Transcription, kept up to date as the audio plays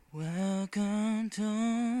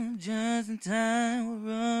tune just in time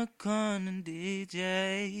with Rockon and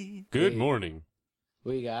DJ. Good morning,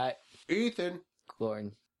 We got Ethan.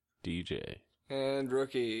 Gordon. DJ. And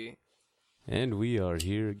Rookie. And we are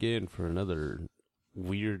here again for another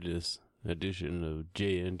weirdest edition of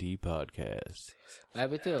JNT Podcast. What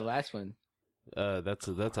happened to the last one? That's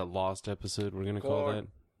a lost episode, we're going to call that.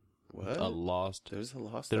 What? A lost. There's a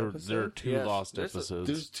lost There episode? are two Yes, lost there's episodes.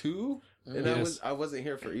 There's two? And Yes. I wasn't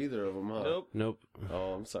here for either of them, huh? Nope.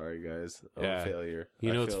 Oh, I'm sorry, guys. I'm Yeah. a failure.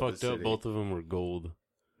 You know I it's failed fucked the up. city. Both of them were gold.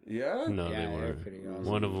 Yeah? No, Yeah, they they're weren't. pretty awesome.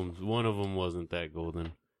 One of them wasn't that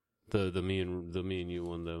golden. The me and you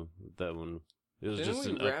one though. That one. It was Didn't just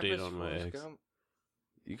we an rap update as on my Forrest ex. Gump?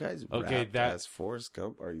 You guys Okay, rapped that- as Forrest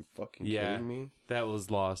Gump? Are you fucking Yeah. kidding me? That was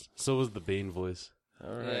lost. So was the Bane voice.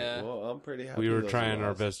 All right. Yeah. Well, I'm pretty happy. We were those trying our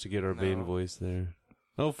lost. best to get our Bane No. voice there.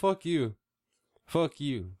 Oh, fuck you. Fuck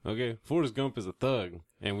you. Okay? Forrest Gump is a thug,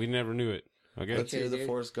 and we never knew it. Okay? Let's hear the dude.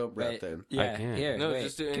 Forrest Gump rap Wait, then. Yeah, can't. here. No, wait,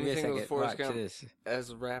 just do give me a anything with second. Forrest Watch Gump. this.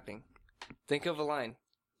 As rapping. Think of a line.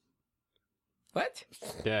 What?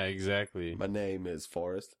 Yeah, exactly. My name is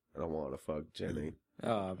Forrest, and I want to fuck Jenny.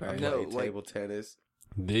 Oh, I bro. No, play like- table tennis.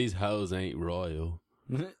 These hoes ain't royal.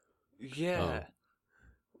 Yeah.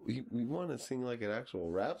 We want to sing like an actual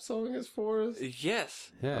rap song as Forrest?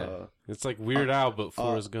 Yes. Yeah. Uh, It's like Weird Al, but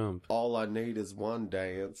Forrest Gump. All I need is one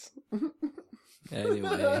dance. Anyway,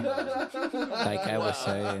 like I was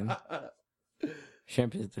saying,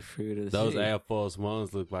 shrimp is the fruit of the Those sea. Air Force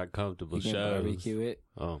Ones look like comfortable You can shows. barbecue it.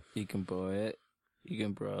 Oh. You can boil it. You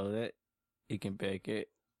can broil it. You can bake it.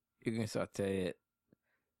 You can saute it.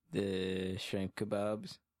 The shrimp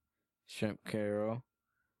kebabs, shrimp carol,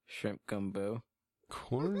 shrimp gumbo,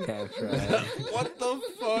 Corn? half fried, What the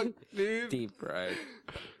fuck, dude? deep fried,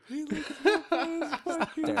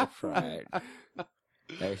 stir fried.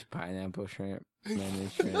 There's pineapple shrimp, lemon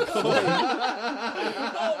shrimp, Oh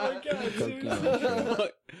my god, Coconut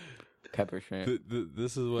shrimp. Pepper shrimp,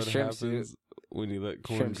 This is what Shrimp happens when you let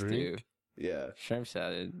corn shrimp drink. stew, Yeah. shrimp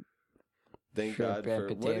salad, Thank Shrimp God and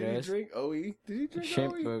for... What did he potatoes. drink? OE? Did he drink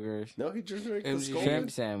shrimp OE? burgers, No, he just drank the MGD. Sculpin.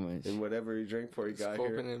 shrimp sandwich. And whatever he drank before he got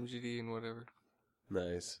Sculpin, here. MGD, and whatever.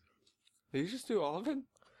 Nice. Did you just do all of it?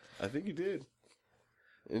 I think he did.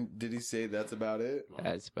 And did he say that's about it?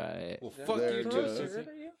 That's about it. Well, Yeah. fuck There you, it too. goes. Cigarette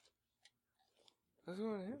at you? That's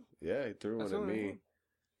one of him. Yeah, he threw That's one at one of me. him.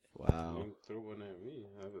 Wow. Don't throw one at me.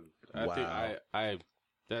 I Wow. think I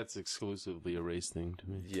that's exclusively a race thing to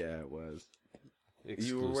me. Yeah, it was.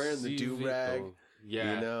 You were wearing the do-rag. Exclusivo.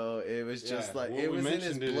 Yeah. You know, it was just Yeah. like, Well, it we was in his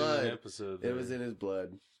mentioned it in blood. an episode It was there. in his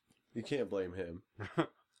blood. You can't blame him.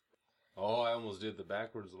 Oh, I almost did the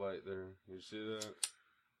backwards light there. You see that?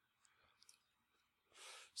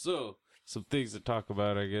 So, some things to talk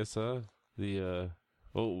about, I guess, huh? I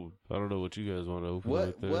don't know what you guys want to open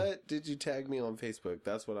with there. What did you tag me on Facebook?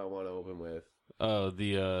 That's what I want to open with.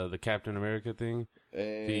 The Captain America thing.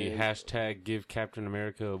 And, The hashtag give Captain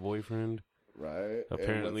America a boyfriend. right. And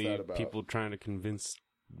Apparently, what's that about? people trying to convince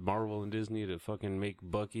Marvel and Disney to fucking make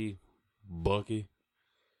Bucky,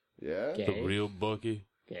 Yeah. Okay. the real Bucky.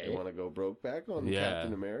 They Okay. want to go broke back on Yeah.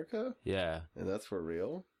 Captain America, Yeah, and that's for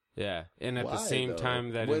real. yeah. And at the Why, same though?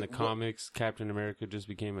 time that in What- the comics, Captain America just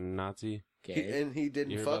became a Nazi. Okay. And he You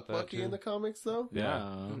didn't hear fuck about that, Bucky too? in the comics though.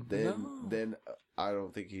 Yeah. No. Then I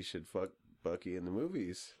don't think he should fuck Bucky in the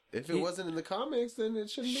movies. If it He- wasn't in the comics, then it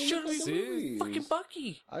shouldn't be in the Shouldn't fucking be movies. Fucking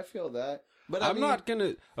Bucky. I feel that, but I'm not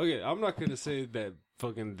gonna say that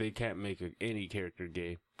fucking they can't make any character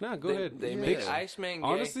gay. Nah, go ahead. They Yeah. make Iceman gay.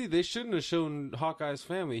 Honestly, they shouldn't have shown Hawkeye's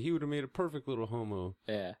family. He would have made a perfect little homo.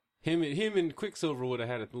 Yeah. Him and Quicksilver would have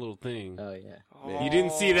had a little thing. Oh, yeah. Oh, You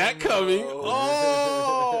didn't see that coming. no.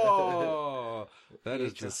 Oh, that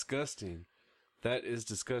is Peter. disgusting. That is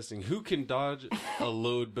disgusting. Who can dodge a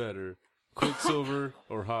load better, Quicksilver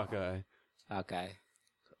or Hawkeye? Okay.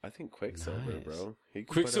 I think Quicksilver, Nice. bro. He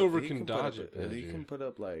can Quicksilver put up, he can put up dodge a- it He better. can put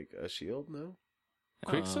up like a shield. No,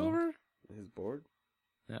 Quicksilver? his board.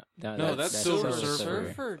 No, that's Silver Silver Surfer.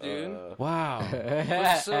 Surfer, dude. Wow.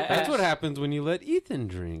 Silver- That's what happens when you let Ethan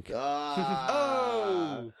drink.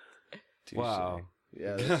 Oh, touche. Wow.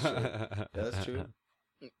 Yeah, that's true. That's true.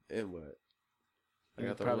 And what? I You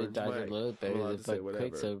got the probably words dodge right. a load I'm better allowed than to say whatever.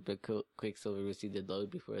 Quicksilver, but Quicksilver will see the load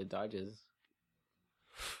before it dodges.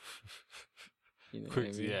 You know what I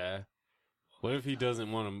mean? Yeah. What if he doesn't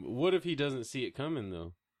want him? What if he doesn't see it coming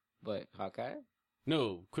though? But Hawkeye?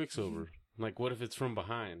 No, Quicksilver. Like, what if it's from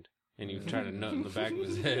behind and you try to nut in the back of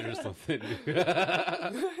his head or something?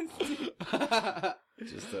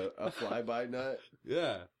 Just a flyby nut.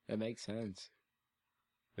 Yeah, That makes sense.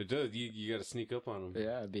 it does. You got to sneak up on him.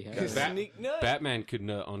 Yeah, behind. Cause it. Bat- Sneak nut. Batman could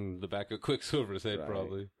nut on the back of Quicksilver's head, Right.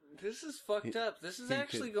 probably. This is fucked up. This is he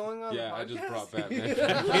actually could- going on. Yeah, the I just podcast? brought Batman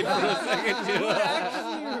back in for a second too. We're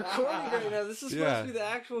actually recording right now. This is supposed Yeah. to be the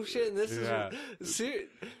actual shit, and this Yeah. is serious.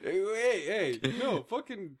 Hey, no,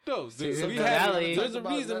 fucking no. Season We finale. had, there's a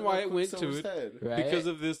reason why it went to it Right? because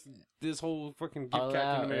of this whole fucking give All Captain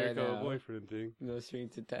out America right a now. boyfriend thing. No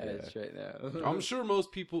strings attached right now. I'm sure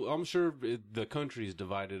the country's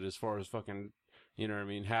divided as far as fucking, you know what I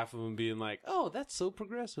mean? Half of them being like, oh, that's so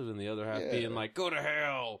progressive, and the other half Yeah. being like, go to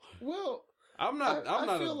hell. Well, I'm not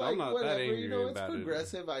feel like I'm not whatever, that angry you know, it's about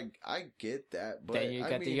progressive. I get that, but Then you I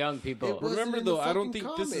got the mean, young people. it wasn't Remember in the though, I don't fucking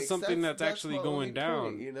think this is comics. something that's That's actually my going only down.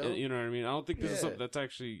 point, you know? You know what I mean? I don't think this is Yeah. something that's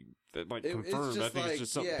actually like It's confirmed. I just think like, it's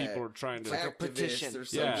just something yeah, people are trying to Like a activists petition. or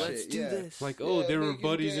some Yeah. shit. Let's do yeah. this. like, oh, they were make him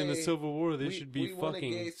buddies in the gay. Civil War. They should be we want a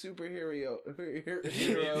fucking. gay superhero.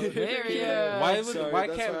 Why That's can't why I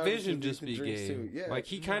was Vision with just Ethan be Drinks gay? too. Yeah. Like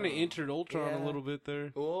he kind of entered Ultron Yeah. a little bit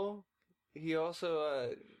there. Well, he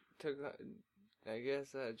also took, I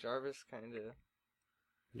guess, Jarvis kind of.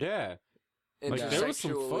 Yeah, like there was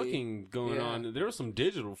some intersexually- fucking going Yeah. on. There was some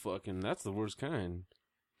digital fucking. That's the worst kind.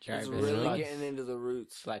 He's Jarvis really was getting into the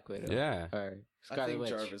roots. Black Widow. Yeah, Or I Scarlet think Witch.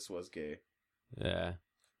 Jarvis was gay. yeah,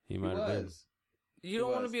 he He might have been. was. You don't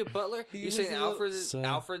want to was. be a butler? He You was saying a little-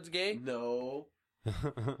 Alfred's gay? No,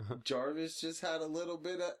 Jarvis just had a little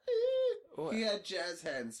bit of. What? He had jazz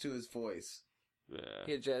hands to his voice. Yeah.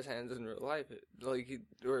 He had jazz hands in real life. Well,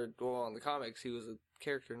 in the comics, he was a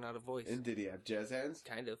character, not a voice. And did he have jazz hands?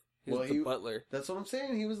 Kind of. He Well, was the he- butler. That's what I'm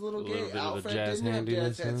saying. He was a little A gay. little bit of a Alfred jazz didn't have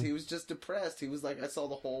handiness, jazz hands. huh? He was just depressed. He was like, I saw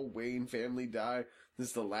the whole Wayne family die. This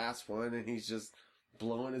is the last one, and he's just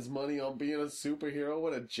blowing his money on being a superhero.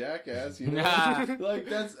 What a jackass, you know? Nah. Like,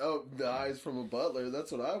 that's the eyes from a butler.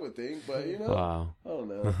 That's what I would think, but, you know, Wow. I don't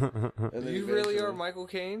know. And then You really are eventually- Michael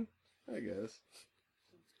Caine? I guess.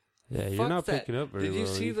 Yeah, you're Fuck not that. picking up very Did you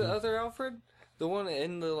well. see the Ethan. other Alfred? The one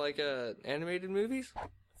in the, animated movies?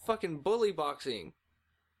 Fucking bully boxing.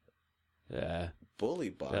 Yeah. Bully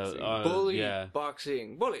boxing. Bully Yeah.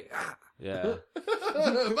 boxing. Bully. Ah. Yeah.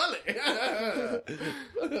 Bully.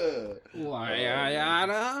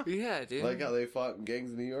 Yeah, dude. Like how they fought in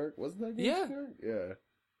Gangs of New York? Wasn't that Gangs Yeah. of New York?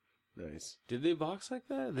 Yeah. Nice. Did they box like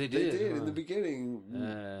that? They They did. did huh? in the beginning.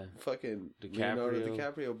 Uh, Fucking DiCaprio. Leonardo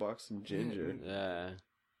DiCaprio boxed some ginger. yeah.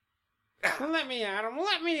 Let me at him.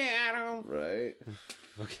 Let me at him. Right?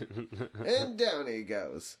 Fucking. And down he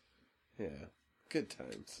goes. Yeah. Good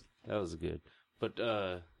times. That was good. But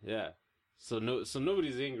yeah. So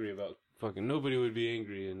nobody's angry about fucking. Nobody would be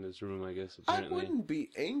angry in this room, I guess. I Apparently. wouldn't be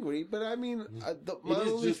angry, but I mean, my It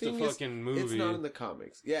is only just a thing is, fucking movie. it's not in the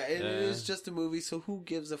comics. Yeah, and it Yeah. is just a movie, so who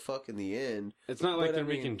gives a fuck in the end? It's not like but I they're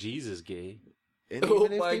mean- making Jesus gay. And Oh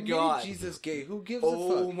even if my they God. made Jesus gay, who gives a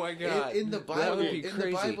Oh fuck? my God. In the That Bible, would be in crazy.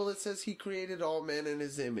 the Bible, it says He created all men in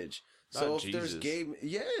His image. So Not if there's Jesus. gay,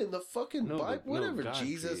 yeah, in the fucking No, Bible, but- no, whatever, God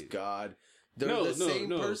Jesus, created. God, they're No, the same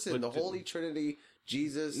no, person. but The the- Holy Trinity,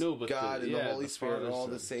 Jesus, No, but God, and the Holy Spirit are Father, all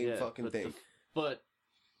the Son. same Yeah, fucking but thing. But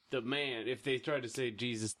the man, if they tried to say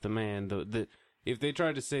Jesus the man, if they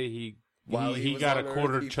tried to say While he was got on a Earth,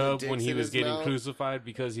 quarter he put chub when dicks he in was his getting mouth. crucified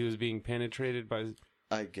because he was being penetrated by,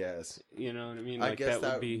 I guess. you know what I mean? I Like guess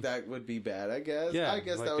that would be, that would be bad. I guess. yeah, I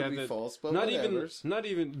guess like that would be false. But not whatever.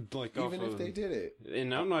 even like off Even if of- they did it.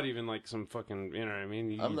 And I'm not even like some fucking, you know what I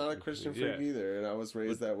mean? I'm not a Christian freak Yeah. either, and I was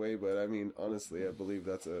raised that way. But I mean, honestly, I believe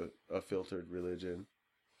that's a filtered religion.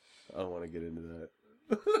 I don't want to get into that.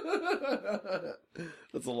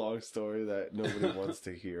 That's a long story that nobody wants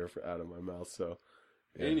to hear out of my mouth. So,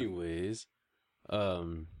 yeah. Anyways,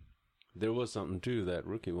 there was something too that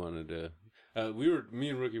Rookie wanted to. Me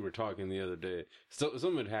and Rookie were talking the other day. So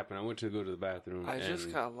something had happened. I went to go to the bathroom. I and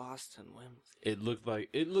just got lost in whims. It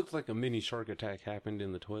looked like a mini shark attack happened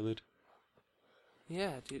in the toilet.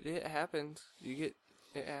 Yeah, dude, it happens. It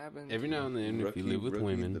happens. Every now and then, if you live with Rookie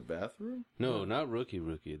in women. the bathroom. No, not Rookie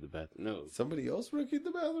at the bathroom. No, Somebody else rookied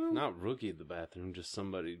the bathroom. not Rookie at the bathroom. Just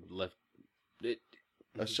somebody left it.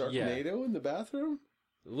 A Sharknado in the bathroom.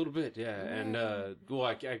 A little bit, yeah. And, well,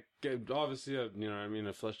 I obviously, you know what I mean?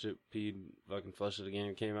 I flushed it, peed, fucking flushed it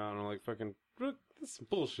again, came out, and I'm like, fucking, Rook, that's some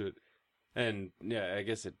bullshit. And, yeah, I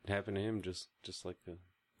guess it happened to him just like a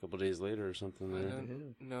couple days later or something. I There.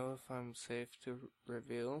 don't know if I'm safe to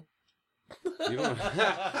reveal. You don't.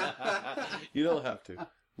 You don't have to.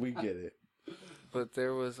 We get it. But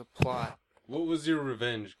there was a plot. What was your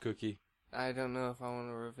revenge, Cookie? I don't know if I want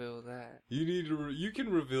to reveal that. You need to. You can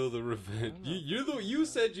reveal the revenge. You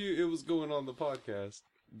said it was going on the podcast.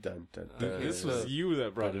 Dun dun Okay, dun. This so- was you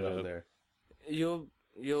that brought it on up. there. You'll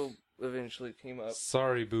eventually team up.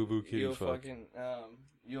 Sorry, boo boo kitty You'll fuck. fucking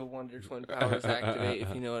you'll Wonder Twin powers activate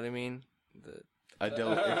if you know what I mean. I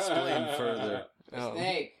don't explain further. Oh.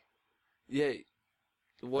 Snake. Yeah,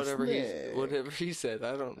 whatever snake. he said.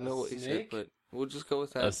 I don't know what he said, snake? but we'll just go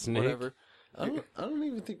with that. A snake? Whatever. I don't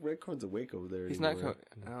even think Redcorn's awake over there He's not. anymore.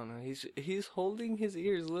 I don't know. He's holding his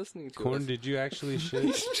ears, listening to Corn, us. did you actually shit?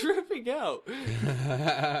 He's tripping out.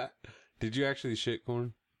 Did you actually shit,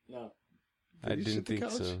 Corn? No. Did I you didn't shit the think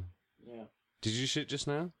couch? so. Yeah. Did you shit just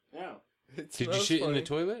now? No. It Did you smells shit in funny. the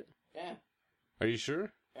toilet? Yeah. Are you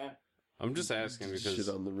sure? Yeah. I'm just asking Did you because.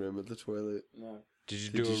 shit on the rim of the toilet? No. Did you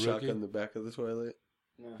Did do you a rookie? shotgun the back of the toilet?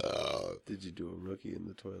 No. Did you do a rookie in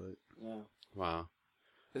the toilet? No. Wow.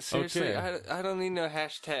 Seriously, Okay. I don't need no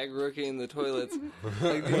hashtag rookie in the toilets.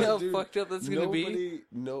 Like, do you know how Dude, fucked up that's gonna be?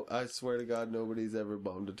 No, I swear to God, nobody's ever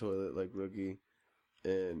bombed a toilet like Rookie,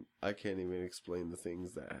 and I can't even explain the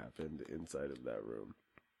things that happened inside of that room.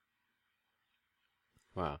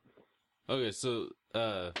 Wow. Okay, so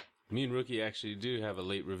me and Rookie actually do have a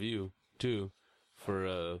late review too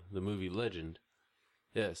for the movie Legend.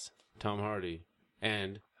 Yes, Tom Hardy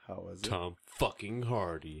and How was it? Tom fucking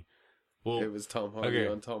Hardy. Well, It was Tom Hardy okay,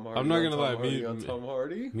 on Tom Hardy. I'm not on gonna Tom lie, Hardy on Tom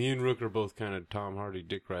Hardy. me and Rook are both kind of Tom Hardy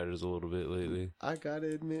dick riders a little bit lately. I gotta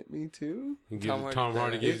admit, me too. Tom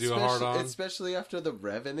Hardy gives you a hard on. Especially after The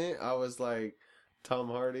Revenant, I was like, Tom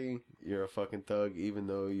Hardy, you're a fucking thug, even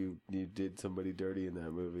though you did somebody dirty in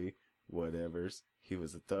that movie. Whatevers. He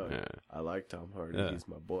was a thug. Yeah. I like Tom Hardy. Yeah. He's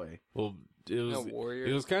my boy. Well, it was Warrior.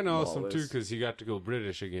 it was kind of awesome too Lawless. because he got to go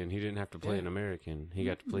British again. He didn't have to play an American. He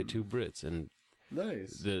got to play two Brits and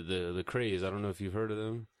Nice. the Crays. I don't know if you've heard of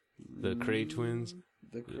them. The Cray twins.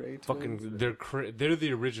 The Cray Fucking, twins. they're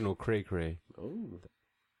the original Cray Cray. Oh,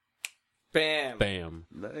 Bam. Bam.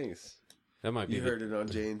 nice. That might be. You heard it on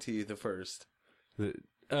J&T the first.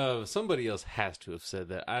 Somebody else has to have said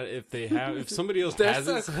that. If somebody else That's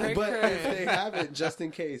hasn't not said Cray But Cray. if they haven't, just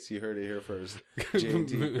in case, you heard it here first.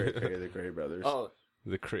 J&T, Cray Cray, the Cray brothers. Oh,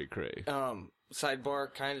 the Cray Cray.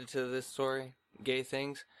 sidebar kind of to this story, gay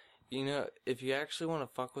things. You know, if you actually want to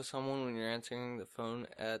fuck with someone when you're answering the phone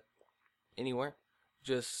at anywhere,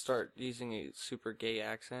 just start using a super gay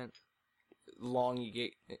accent.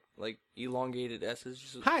 Elongated S's.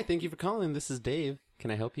 Just, Hi, thank you for calling. This is Dave.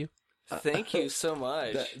 Can I help you? thank you so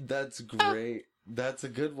much. That's great. That's a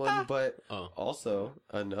good one, but Oh. also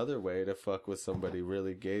another way to fuck with somebody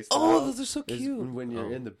really gay style Oh, those are so is cute. when you're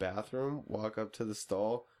Oh. in the bathroom, walk up to the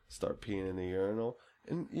stall, start peeing in the urinal,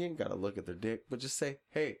 and you ain't gotta look at their dick, but just say,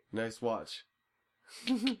 "Hey, nice watch."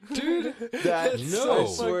 Dude, That No. I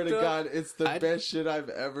swear to fucked up. God, it's the best shit I've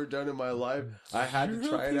ever done in my life. I had to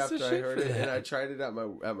You're a try it piece after of I shit heard for it, and that. I tried it at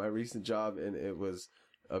my recent job, and it was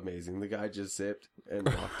amazing. The guy just zipped and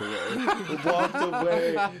walked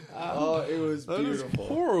away. Oh, it was That is beautiful.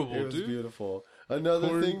 horrible, It was dude. beautiful. Another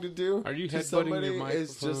Corn, thing to do. are you to headbutting somebody your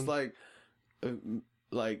is just microphone?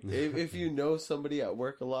 like if you know somebody at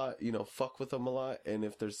work a lot, fuck with them a lot, and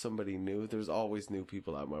if there's somebody new, there's always new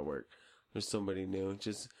people at my work. There's somebody new,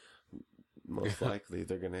 just most likely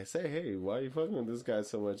they're gonna say, "Hey, why are you fucking with this guy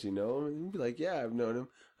so much?" And you'd be like, "Yeah, I've known him.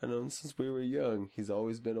 I know him since we were young. He's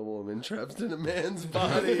always been a woman trapped in a man's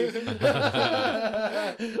body."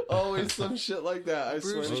 Always some shit like that. I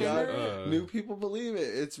Bruce swear to Jenner? God, new people believe it.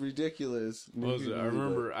 It's ridiculous. New What was it? people I believe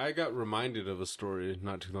remember I got reminded of a story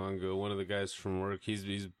not too long ago. One of the guys from work,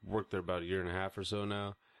 he's worked there about a year and a half or so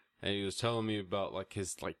now, and he was telling me about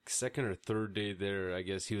his second or third day there. I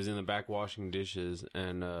guess he was in the back washing dishes,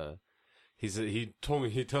 and he tells me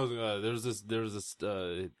there's this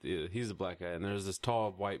he's a black guy, and there's this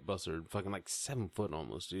tall white buster, fucking 7 foot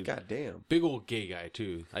almost, dude. God damn. Big old gay guy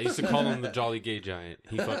too. I used to call him the Jolly Gay Giant.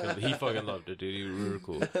 He fucking loved it, dude. He was really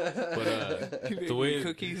cool. But the way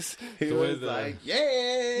cookies. He the way was the like,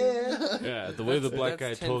 "Yeah." yeah, the way the black guy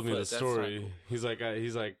that's 10 told me foot, the that's not story, cool. he's like,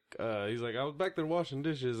 I was back there washing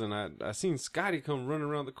dishes, and I seen Scotty come running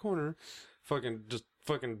around the corner, fucking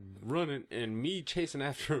running, and me chasing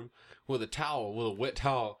after him with a wet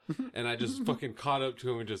towel, and I just fucking caught up to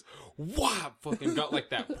him and just whop, fucking got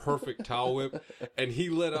that perfect towel whip, and he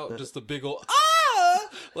let out just a big old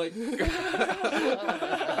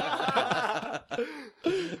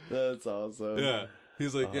That's awesome. yeah.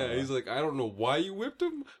 He's like, I don't know why you whipped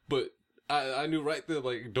him, but I knew right there,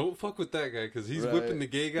 don't fuck with that guy, because he's Right. whipping the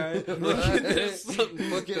gay guy. Right. There's something He's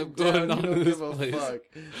fucked getting up going down, on you don't in this give a place. fuck.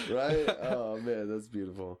 Right? Oh, man, that's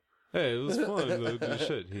beautiful. Hey, it was fun, though. Dude,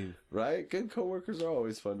 shit. Right? Good coworkers are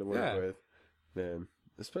always fun to work Yeah. with. Man.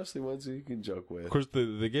 Especially ones who you can joke with. Of course,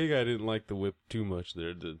 the gay guy didn't like the whip too much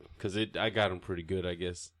there, because I got him pretty good, I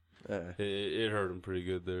guess. It hurt him pretty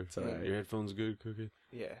good there. alright. Your headphones good, Cookie?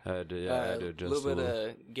 Yeah. I had to A adjust little bit a little.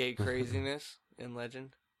 of gay craziness in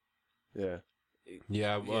Legend. Yeah.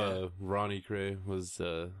 Yeah, Ronnie Cray was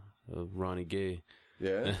Ronnie Gay.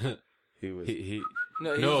 Yeah? He was... he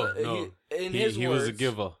No, no, he no. in his he words, was a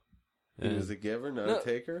giver. He was a giver, not No. a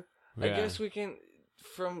taker. I Yeah. guess we can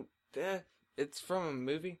it's from a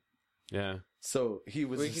movie. Yeah. So he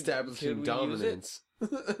was We could- establishing could we use it?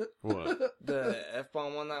 dominance. What? The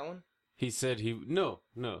F-bomb on that one. He said no.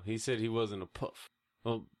 He said he wasn't a puff.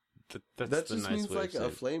 Well, that's That the just nice means way like to say a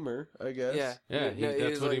it. flamer, I guess. Yeah, Yeah, No,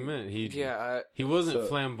 that's was what he like- meant. Yeah, He wasn't So-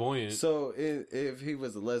 flamboyant. So if he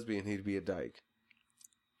was a lesbian, he'd be a dyke.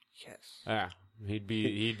 yes. He'd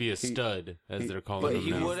be a stud, as they're calling But him he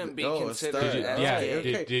now. wouldn't be Oh, a considered stud. Did you, as yeah, gay.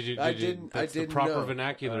 okay. did you? I Did you? didn't- I That's the didn't proper know.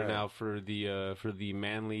 vernacular Alright. now for the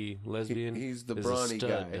manly lesbian. He's the is a brawny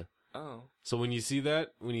stud. guy. Oh. So when you see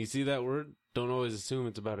that word, don't always assume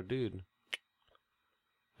it's about a dude.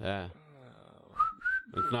 Yeah,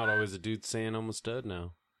 it's not always a dude saying I'm a stud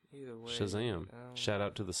now. Either way. Shazam! Shout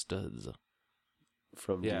out to the studs.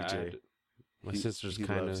 From Yeah, DJ. my He- sister's he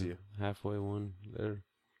kind loves of you. halfway one there.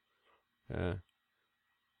 Yeah.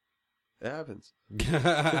 It happens.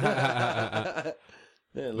 Yeah.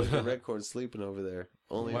 Man, look at Redcord sleeping over there.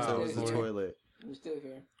 Only Wow, until it was the Corey. toilet. I'm still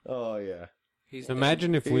here. Oh yeah, He's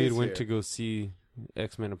Imagine if He we is went here. to go see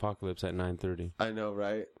X-Men Apocalypse at 9:30. I know,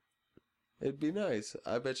 right? It'd be nice.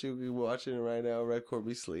 I bet you be watching it right now. Redcord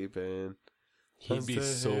be sleeping. He'd be I'm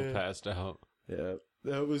so here. passed out. Yeah,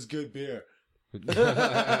 that was good beer. That's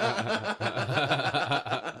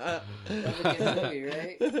a good movie,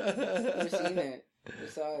 right? Never seen it. I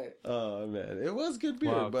saw it. Oh man, it was good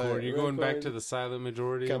beer. Wow, but Corey, you're going back Redcord- to the silent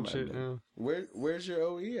majority Come and on, shit man. now? Where's your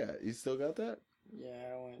OE at? You still got that? Yeah, I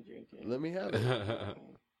don't want to drink it. Let me have it.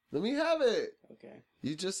 Let me have it. Okay,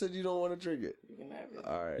 You just said you don't want to drink it. you can have it.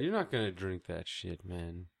 All right. You're not gonna drink that shit,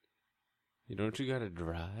 man. Don't you gotta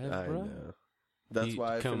drive, I bro? know. That's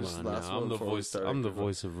why I come finished on the last now. one I'm the before we voice. started I'm the recording.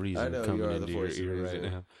 voice of I reason know you coming are the into your voice of ear right reason.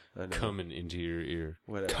 now. I know. Coming into your ear.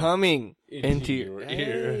 Whatever. coming Into your your Hey,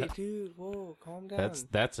 ear. dude, whoa, calm down.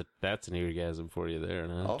 That's an orgasm for you there,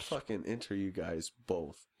 man. I'll fucking enter you guys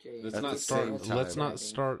both. Okay, Let's At not the start. same time. Let's not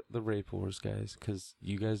start the rape wars, guys, because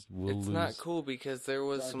you guys will It's lose. not cool because there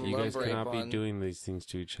was some You guys love rape cannot on. be doing these things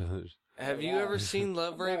to each other. Have you ever seen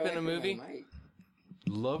love rape in a movie?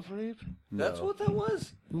 Love rape? That's No. what that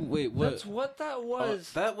was. Wait, what? That's what that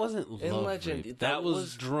was. that wasn't in love Legend. rape. That That was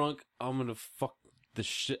was- drunk. I'm gonna fuck the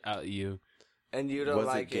shit out of you. And you don't Was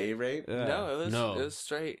like it gay rape? Yeah. No, it was No. it was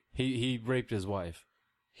straight. He raped his wife.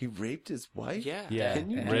 He raped his wife? Yeah. Yeah, Can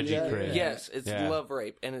you do Reggie that? Craig. Yes, it's Yeah. love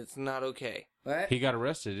rape and it's not okay. What? He got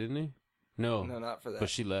arrested, didn't he? No, No, not for that. but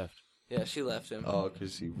she left. Yeah, she left him. Oh,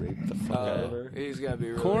 because he raped the fuck out of her? He's gonna be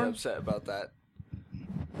really Corn? upset about that.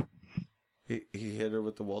 He hit her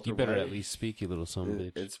with the Walter You better White at least speak, you little son of a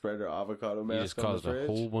and, bitch. and spread her avocado You just mask on the caused a fridge.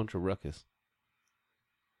 whole bunch of ruckus.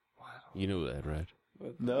 Wow. You know that, right?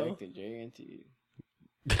 Welcome No. back to JNT.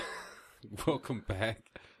 Welcome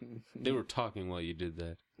back. They were talking while you did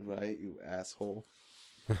that. Right, you asshole.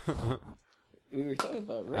 We were talking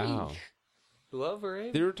about rape. Ow. Love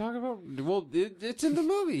rape? They were talking about. Well, it's in the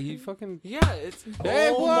movie. He fucking. Yeah, it's Hey,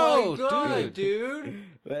 oh whoa, my god, dude. dude.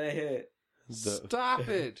 But I hit. Stop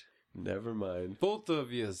it, Never mind. both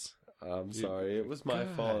of yous. I'm sorry. It was my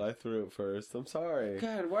God. fault. I threw it first. I'm sorry.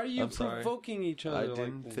 God, why are you I'm sorry. provoking each other? I like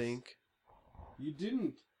didn't this? think. You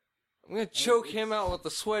didn't. I'm gonna choke him out with a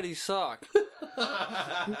sweaty sock.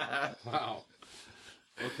 Wow.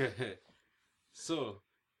 Okay. So,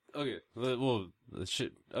 okay. Well,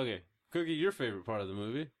 shit. Okay, Cookie, your favorite part of the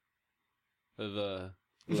movie? Of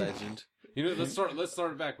Legend. you know, let's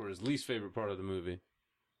start it backwards. Least favorite part of the movie.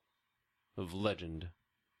 Of Legend,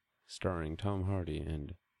 starring Tom Hardy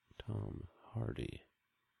and Tom Hardy.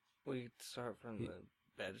 We start from the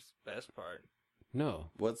best part. No,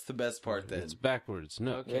 What's the best part then? it's backwards.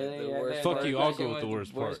 No. Okay, the worst Fuck part. you, I'll go with the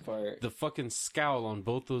worst part. part. The fucking scowl on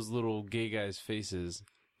both those little gay guys' faces.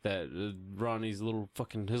 That Ronnie's little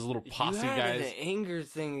fucking his little posse you had guys, an anger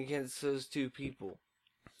thing against those two people.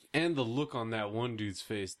 and the look on that one dude's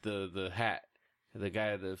face, the hat, the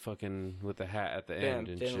guy that fucking with the hat at the end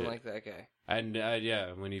and Didn't shit. like that guy. And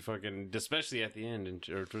yeah, when he fucking, especially at the end and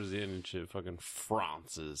or towards the end and shit, fucking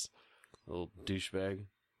Francis, little douchebag.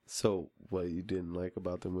 So, what you didn't like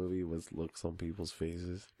about the movie was looks on people's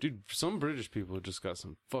faces. Dude, some British people just got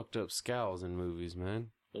some fucked up scowls in movies, man.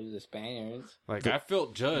 Those are the Spaniards. Like I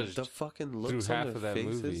felt judged. The fucking looks half on of their that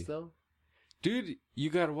faces, movie. though. Dude, you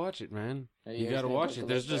gotta watch it, man. Have You ever gotta seen watch it.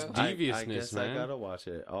 There's just Apocalypse deviousness, I guess man. I gotta watch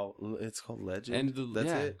it. It's called Legend. And the, That's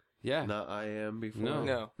yeah, it. yeah. Not I Am before. No.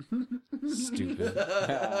 No. Stupid.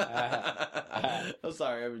 I'm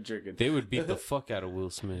sorry, I've been drinking. They would beat the fuck out of Will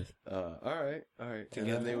Smith. All right. And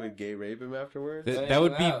then they would gay rape him afterwards. That, When that it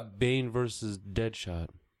would came be out. Bane versus Deadshot.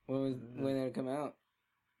 When did it come out?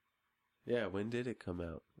 Yeah. When did it come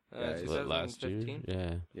out? Uh, Guys. What, last year? 2015?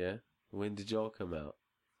 Yeah. Yeah. When did y'all come out?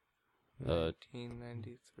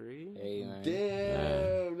 1993. Hey, man.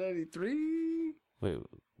 Damn, 93. Wait,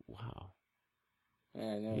 wow. Yeah,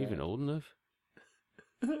 I know You even that. old enough?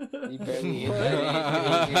 You barely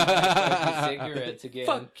like cigarettes again.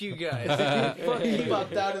 Fuck you guys. Fuck, he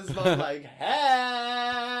popped out his mouth like,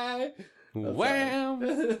 hey. Wham!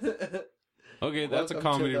 Okay, that's a Welcome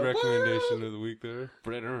comedy to the recommendation world. of the week there.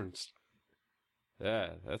 Brett Ernst. Yeah,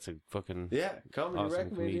 that's a fucking... Yeah, comedy Awesome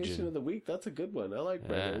recommendation comedian. of the week. That's a good one. I like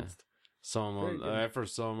Brett Yeah. Ernst. Saw him Very on... good. I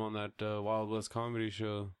first saw him on that Wild West comedy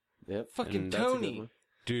show. Yep. Fucking And that's a good Tony. one.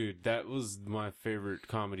 Dude, that was my favorite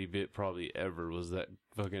comedy bit probably ever, was that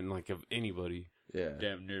fucking, like, of anybody. Yeah,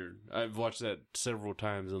 Damn near. I've watched that several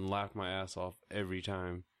times and laughed my ass off every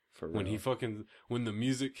time. for real. When he fucking... When the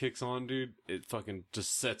music kicks on, dude, it fucking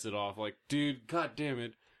just sets it off. Like, dude, god damn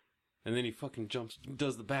it. And then he fucking jumps,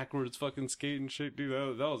 does the backwards fucking skate and shit, dude.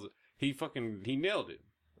 That was... He nailed it.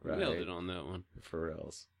 Right. Nailed it on that one. For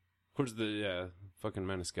reals. Of course, fucking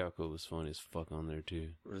Maniscalco was funny as fuck on there,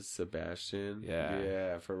 too. Sebastian. Yeah.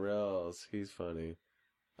 Yeah, for reals. He's funny.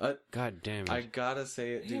 God damn it. I gotta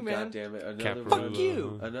say it, Hey, dude. man. God damn it. Another Capriola. one. Fuck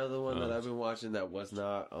you. Another one that Oh. I've been watching that was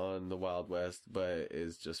not on the Wild West, but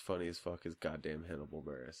is just funny as fuck is goddamn Hannibal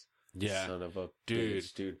Buress. Yeah. Son of a Dude.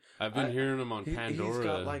 bitch, dude. I've been I- hearing him on He's Pandora.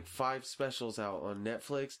 got like 5 specials out on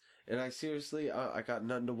Netflix, and I seriously, I got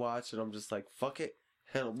nothing to watch, and I'm just like, fuck it.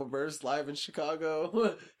 Hannibal Buress live in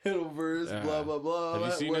Chicago. Hannibal Buress, Yeah. blah, blah, blah. Have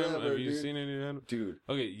you seen him? whatever, Have you dude. seen any of him? Dude,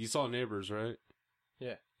 Okay, you saw Neighbors, right?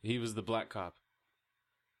 Yeah. He was the black cop.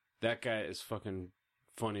 That guy is fucking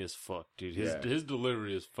funny as fuck, dude. His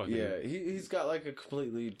delivery is fucking... yeah, he's got like a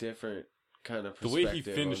completely different kind of The perspective way he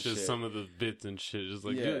finishes on some of the bits and shit is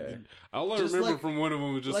like, Yeah. dude, all I Just remember like- from one of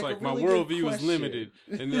them was just like like, a my really good worldview was question. limited,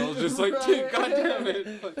 and I was just like, dude, god damn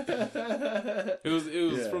it! Like, it was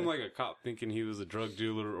Yeah. from like a cop thinking he was a drug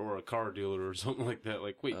dealer or a car dealer or something like that.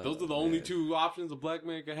 Like, wait, those are the only man. 2 options a black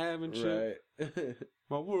man could have and shit. Right.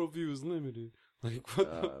 My worldview is limited. Like, what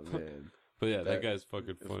the Oh, fuck? man. But yeah, that That- guy's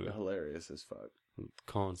fucking funny. Hilarious as fuck.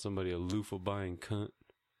 Calling somebody a loofah buying cunt.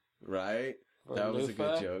 Right? Or That was a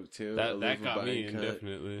loofah. good joke, too. A That loofah got me buying in, cunt.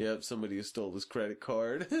 definitely. Yep, somebody who stole his credit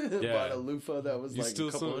card. Yeah. Bought a loofah that was You like steal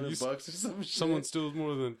a couple some- $100 you bucks or some shit. Someone steals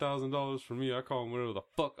more than $1,000 from me, I call him whatever the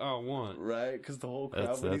fuck I want. Right? Because the whole crowd,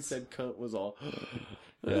 when he That's- said cunt, was all...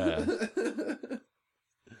 Yeah.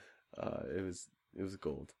 It was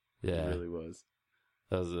gold. Yeah, It really was.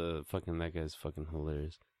 that was that guy's fucking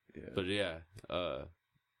hilarious. Yeah. But yeah,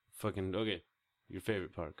 fucking okay. Your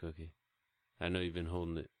favorite part, Cookie? I know you've been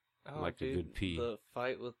holding it. Oh, Like a dude, good pee. The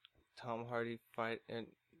fight with Tom Hardy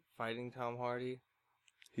fighting Tom Hardy.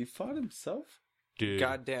 He fought himself? Dude,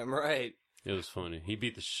 Goddamn right. it was funny. He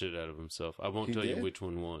beat the shit out of himself. I won't He tell did? you which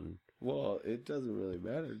one won. Well, it doesn't really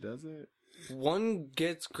matter, does it? One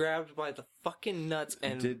gets grabbed by the fucking nuts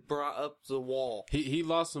and brought up the wall. He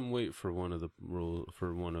lost some weight for one of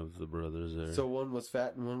the brothers there. So one was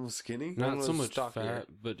fat and one was skinny? not one so was much stockier. fat,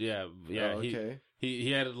 but yeah. Oh, okay.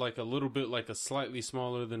 He had like a little bit, like a slightly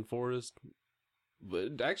smaller than Forrest,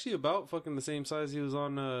 but actually about fucking the same size he was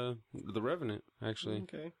on the Revenant, actually,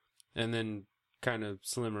 Okay. and then kind of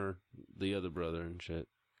slimmer the other brother and shit.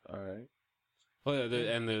 All right. Oh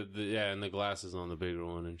yeah, and the glasses on the bigger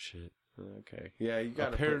one and shit. Okay. Yeah, you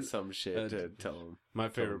gotta Apparent- put some shit to tell him. My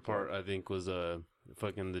favorite apart. part, I think, was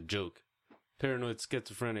fucking the joke. Paranoid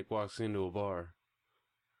schizophrenic walks into a bar.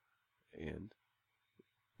 And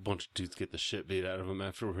Bunch of dudes get the shit beat out of him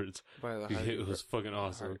afterwards. By the It was fucking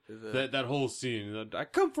awesome. That, That whole scene. I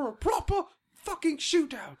come for a proper fucking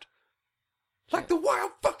shootout, like the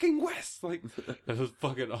Wild fucking West. Like that was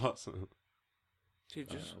fucking awesome. dude,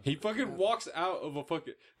 just He fucking walks out of a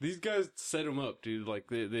fucking. These guys set him up, dude. Like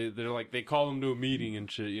they're like they call him to a meeting and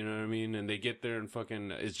shit. You know what I mean? And they get there and fucking.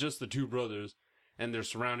 It's just the 2 brothers, and they're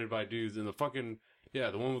surrounded by dudes. And the fucking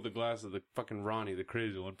the one with the glasses, the fucking Ronnie, the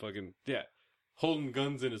crazy one, fucking holding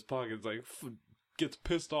guns in his pockets, like gets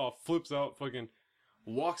pissed off, flips out, fucking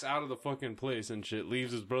walks out of the fucking place and shit,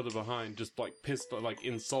 leaves his brother behind, just like pissed, like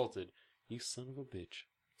insulted. You son of a bitch.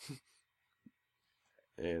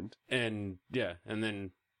 and And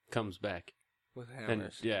then comes back. with And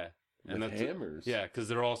hammers. and with that's hammers. Yeah, because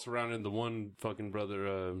they're all surrounding the one fucking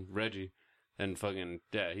brother, Reggie, and fucking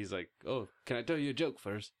he's like, "Oh, can I tell you a joke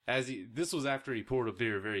first?" This was after he poured a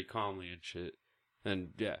beer very calmly and shit,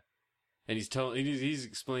 and and he's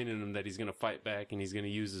explaining to him that he's gonna fight back and he's gonna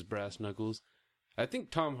use his brass knuckles. I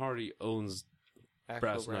think Tom Hardy owns, Actual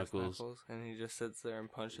brass knuckles. and he just sits there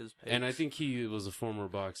and punches pigs. and I think he was a former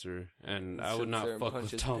boxer, and I would Sits not there and fuck with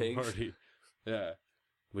punches Tom pigs. Hardy. Yeah,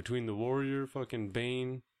 between the Warrior, fucking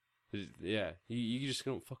Bane, you just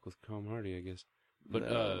don't fuck with Tom Hardy, I guess. But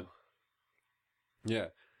No. Yeah.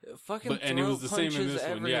 Fucking And it was the same in punches this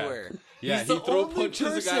one. Yeah. everywhere. Yeah, He's he the throw only punches a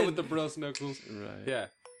guy person- with the brass knuckles. Right. Yeah.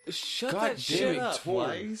 Shut God that damn shit it, up.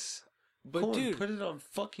 Twice? But Corn, dude, put it on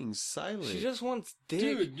fucking silent. she just wants dick.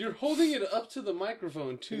 Dude, you're holding it up to the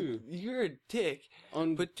microphone, too. You're a dick.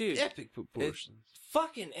 On But dude, epic proportions.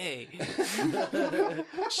 fucking A.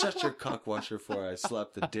 Shut your cock washer before I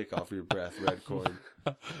slap the dick off your breath, Red Corn.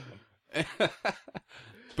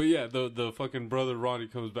 But yeah, the fucking brother Ronnie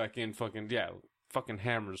comes back in, fucking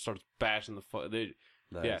hammers, starts bashing the fuck.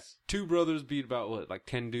 Nice. Yeah, two brothers beat about what, like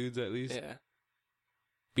 10 dudes at least. Yeah.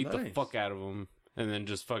 Beat the Nice. fuck out of them, and then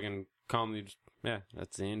just fucking calmly,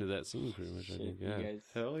 that's the end of that scene, pretty much. I think. You Yeah. guys.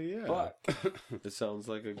 Hell yeah. Fuck. It sounds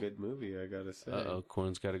like a good movie, I gotta say.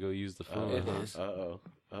 Corn's got to go use the phone. It huh? is. Uh-oh.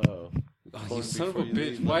 Oh, you Corn, son of a before you bitch!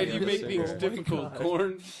 leave, Why let do me you have a make things cigarette. difficult,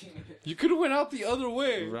 Corn? You could have went out the other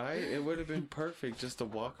way. Right? It would have been perfect just to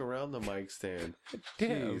walk around the mic stand.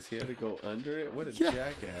 Damn. Jeez, he had to go under it? What a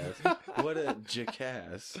jackass. What a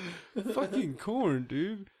jackass. Fucking Corn,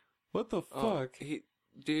 dude. What the Oh, fuck?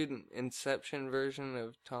 dude, Inception version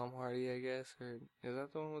of Tom Hardy, I guess, or is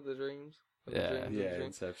that the one with the dreams? With the Yeah. dreams and Yeah, dreams?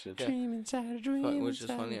 Inception. Yeah. Dream inside a dream. Which is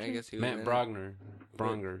funny, I guess he was Matt in it.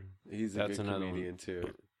 Bronger. He's a That's good another one. comedian,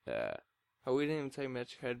 too. Yeah. Oh, we didn't even say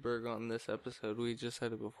Mitch Hedberg on this episode. We just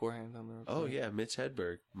said it beforehand on the Oh, recording. yeah, Mitch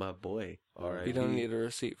Hedberg. My boy. All right. You don't need a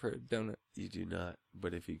receipt for a donut. You do not.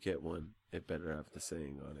 But if you get one, it better have the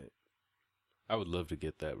saying on it. I would love to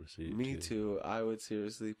get that receipt. Me too. I would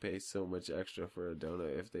seriously pay so much extra for a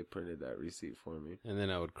donut if they printed that receipt for me. And then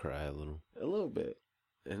I would cry a little. A little bit.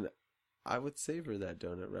 And I would savor that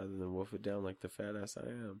donut rather than wolf it down like the fat ass I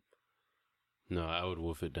am. No, I would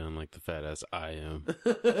wolf it down like the fat ass I am.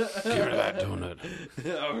 Give her that donut.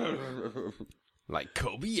 Like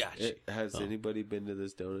Kobayashi. Has anybody been to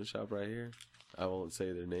this donut shop right here? I won't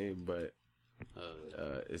say their name, but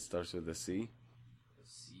it starts with a C.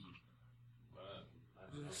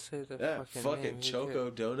 Just say the Yeah, fucking fucking name. Choco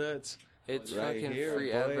Donuts. It's right fucking here,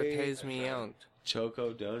 free boy. advertise me out.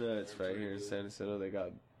 Choco Donuts right here in San Jacinto. They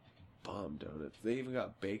got bomb donuts. They even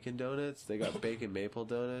got bacon donuts. They got bacon maple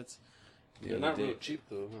donuts. They're not real cheap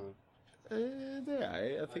though, huh?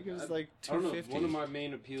 I think it was like I don't know. $2.50. One of my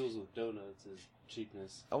main appeals with donuts is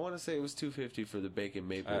cheapness. I want to say it was $2.50 for the bacon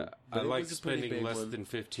maple. I but it like was a pretty spending big less one. than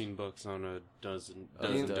 $15 on a dozen.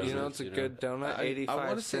 A You, dozen you know it's a good donut? I 85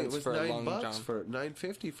 want to say it cents was for a long $9 john. for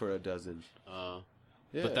 $9.50 for a dozen.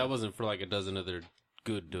 Yeah. But that wasn't for like a dozen other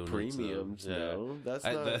good donuts. Premiums. though. Yeah. No, that's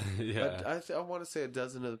I- not. that- yeah. I want to say a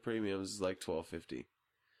dozen of the premiums is like $12.50.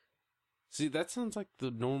 See, that sounds like the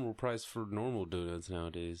normal price for normal donuts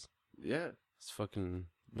nowadays. Yeah, It's fucking.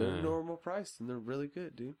 they're man. normal priced and they're really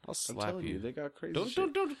good, dude. I'll I'm slap telling you, you. they got crazy. Don't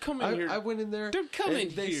shit. come in here. I went in there. Don't come and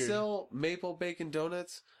in they here. sell maple bacon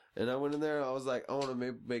donuts, and I went in there. And I was like, I want a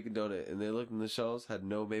maple bacon donut, and they looked in the shelves, had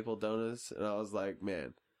no maple donuts, and I was like,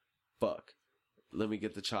 man, fuck. Let me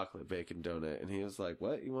get the chocolate bacon donut. And he was like,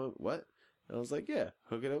 what? You want what? And I was like, yeah,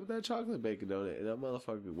 hook it up with that chocolate bacon donut. And that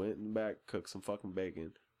motherfucker went in the back, cooked some fucking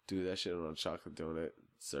bacon, do that shit on a chocolate donut,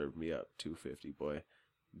 served me up $2.50, boy.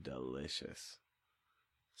 Delicious.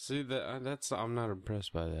 See that's I'm not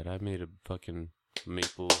impressed by that. I made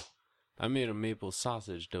a maple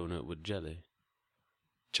sausage donut with jelly.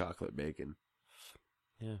 Chocolate bacon.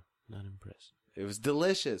 Yeah, not impressed. It was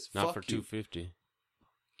delicious. Not Fuck for you. $2.50.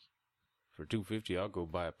 For $2.50, I'll go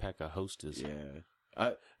buy a pack of Hostess.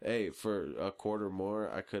 Yeah. Hey, for a quarter more,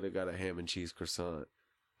 I could have got a ham and cheese croissant.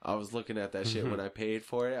 I was looking at that shit when I paid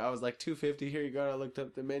for it. I was like, $2.50. Here you go. I looked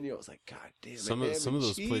up the menu. I was like, God damn it. Some of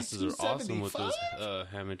those places are awesome with those $2.75?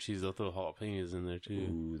 ham and cheese. They'll throw jalapenos in there too.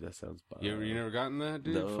 Ooh, that sounds bomb. You never gotten that,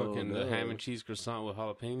 dude? No, Fucking the no. ham and cheese croissant with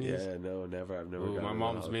jalapenos. Yeah, no, never. I've never. Ooh, gotten my it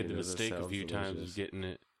mom's with made the jalapenos. That mistake a sounds few times delicious. of getting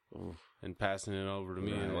it Oof. and passing it over to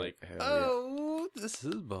me and Right. like, Hell yeah. oh, this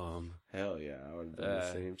is bomb. Hell yeah, I would have done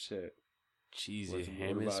the same shit. Cheesy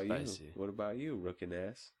ham and about spicy. you? What about you, rookin'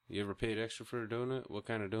 ass? You ever paid extra for a donut? What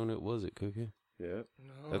kind of donut was it, Cookie? Yeah,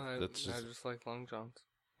 No, That's I just- just like Long Johns.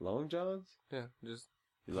 Long Johns. Yeah, just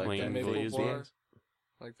You like Plain that maple glazed bar. ones?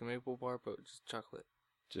 like the maple bar, but just chocolate.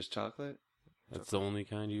 Just chocolate. That's the only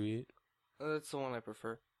kind you eat? That's the one I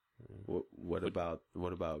prefer. What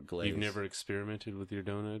about glaze? You've never experimented with your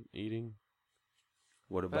donut eating?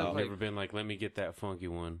 What I've about like- Never been like, let me get that funky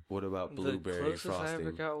one. what about The blueberry closest I ever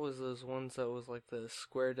frosting? got was those ones that was like the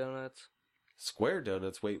square donuts. Square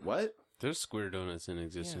donuts. Wait, what? There's square donuts in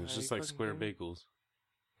existence, Yeah, just you like fucking square kidding me? bagels.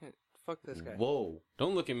 fuck this guy. Whoa.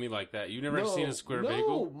 Don't look at me like that. You never seen a square no,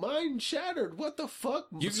 bagel? mine shattered. What the fuck?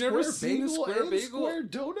 You've never seen a square and bagel? Square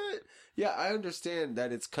donut? Yeah, I understand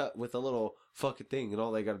that it's cut with a little fucking thing, and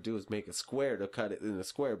all they got to do is make a square to cut it in a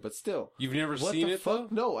square. But still, You've never what seen the it fuck?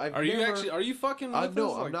 though? No, I've Are you never... actually? Are you fucking with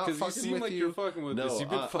no, us? I'm not 'cause fucking you seem with like you. you're fucking with us. You've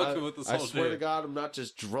been fucking with us all I swear day. to God, I'm not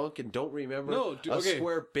just drunk and don't remember No, dude, a okay.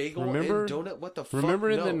 square bagel Remember- and donut. What the fuck? Remember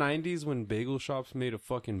in No. the '90s when bagel shops made a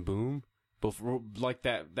fucking boom? Before, like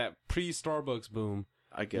that pre-Starbucks boom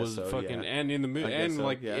I guess was so, fucking, yeah. and in the I guess and so,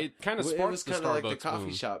 like yeah. it kind of Well, sparked it was the kind Starbucks of like the coffee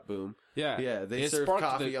boom. shop boom. Yeah, Yeah, they It serve sparked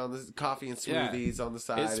coffee the- on the coffee and Yeah. smoothies on the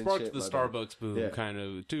side. It and sparked shit, the like Starbucks boom Yeah. kind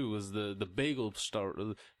of too. Was the bagel store?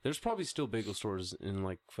 There's probably still bagel stores in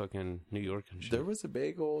like fucking New York and shit. There was a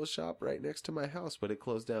bagel shop right next to my house, but it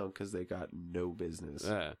closed down because they got no business.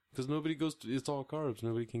 Yeah, because nobody goes. It's all carbs.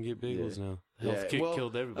 Nobody can get bagels now. Health kick well,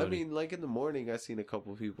 killed everybody. I mean, like in the morning, I seen a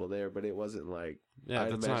couple people there, but it wasn't like. yeah,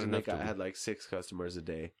 I'd that's not imagine they enough. had like 6 customers a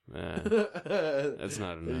day. That's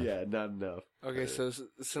not enough. Yeah, not enough. Okay, so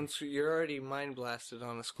since you're already mind blasted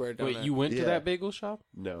on a square donut, Wait, you went to Yeah. that bagel shop?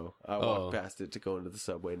 No, I Oh. walked past it to go into the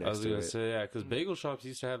subway I next was to gonna it. say yeah, because bagel shops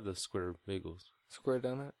used to have the square bagels. square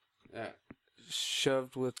donut Yeah,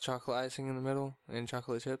 shoved with chocolate icing in the middle and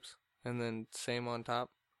chocolate chips, and then same on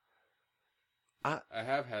top. I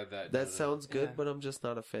have had that. That donut. sounds good, Yeah. but I'm just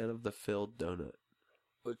not a fan of the filled donut.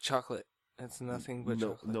 With chocolate. It's nothing but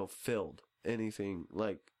no, chocolate. no, filled. Anything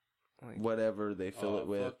like Like, whatever they fill it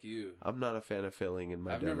with. Fuck you. I'm not a fan of filling in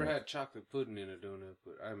my I've donut. never had chocolate pudding in a donut,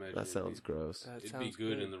 but I imagine That sounds gross. that It'd sounds be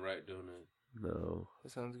good in the right donut. No. That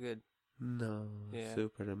sounds good. No. Yeah.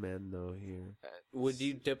 Superman, no here. Would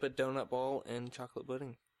you dip a donut ball in chocolate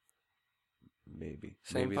pudding? Maybe.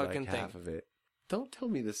 Same Maybe fucking like thing. half of it. Don't tell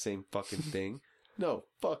me the same fucking thing. No,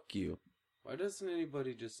 fuck you. Why doesn't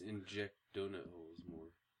anybody just inject donut holes more?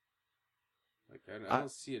 Like I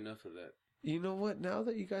don't see enough of that. You know what? Now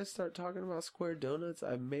that you guys start talking about square donuts,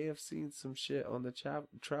 I may have seen some shit on the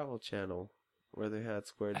Travel Channel where they had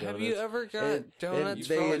square donuts. Have you ever got And donuts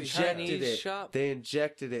they from a injected Chinese it. shop? They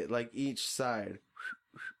injected it like each side,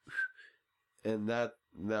 and that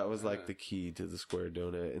was like the key to the square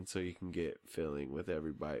donut, and so you can get filling with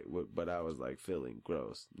every bite. But I was like, filling,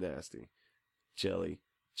 gross, nasty, jelly,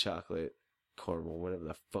 chocolate, caramel, whatever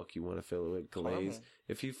the fuck you want to fill it with, glaze. Caramel.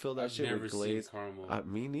 If you fill that I've shit never with seen glaze, caramel.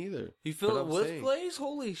 me neither. You fill But it I'm with saying- glaze?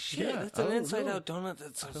 Holy shit! Yeah, That's I an don't inside-out know. donut that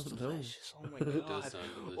I sounds don't know. delicious. Oh my It does god! sound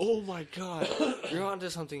delicious. Oh my god! You're onto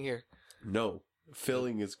something here. No,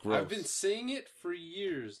 filling is gross. I've been saying it for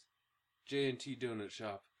years. J&T Donut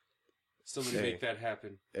Shop. Somebody Hey. make that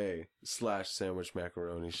happen. / sandwich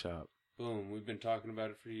macaroni shop. Boom. We've been talking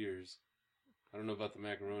about it for years. I don't know about the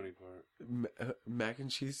macaroni part. Mac and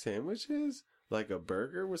cheese sandwiches? Like a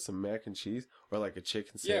burger with some mac and cheese? Or like a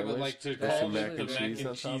chicken Yeah, sandwich? but like to That's call some it mac the and mac cheese and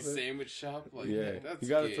on top cheese of it? sandwich shop. Like, yeah, that's you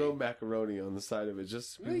gotta gay. throw macaroni on the side of it.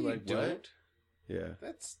 Just No, be you like, don't. what? Yeah.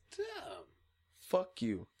 That's dumb. Fuck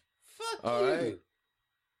you. Fuck All you. right.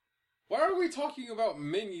 Why are we talking about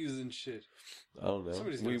menus and shit? I don't know.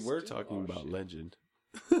 Somebody's We gonna were steal talking our about shit. Legend.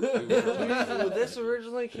 Well, this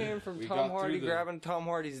originally came from We Tom got Hardy through the- grabbing Tom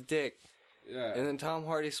Hardy's dick, Yeah. and then Tom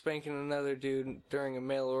Hardy spanking another dude during a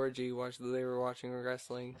male orgy while they were watching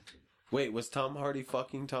wrestling. Wait, was Tom Hardy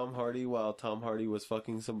fucking Tom Hardy while Tom Hardy was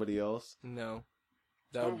fucking somebody else? No,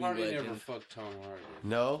 that Tom would be Hardy legend. never fucked Tom Hardy.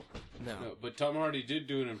 No? No. No, but Tom Hardy did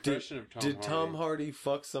do an impression of Tom Did Hardy. Tom Hardy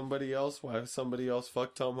fuck somebody else while somebody else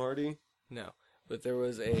fucked Tom Hardy? No, but there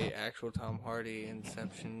was a actual Tom Hardy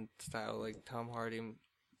Inception style, like Tom Hardy,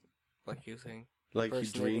 like you saying. Like he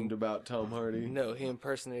Impersonating- dreamed about Tom Hardy? No, he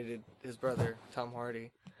impersonated his brother, Tom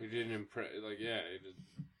Hardy. He didn't impress. Like, yeah,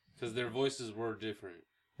 because their voices were different.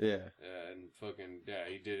 Yeah. Yeah, and fucking yeah,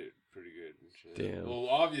 he did it pretty good and shit. Damn. Well,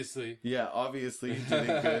 obviously. Yeah, obviously he did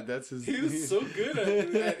it good. That's his. He was so good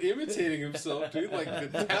at imitating himself, dude.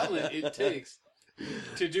 Like the talent it takes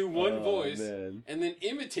to do one Oh, voice man. and then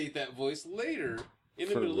imitate that voice later in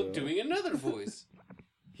the For middle real. of doing another voice.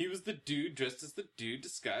 He was the dude dressed as the dude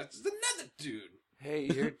disguised as another dude. Hey,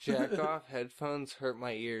 your jack off headphones hurt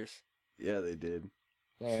my ears. Yeah, they did.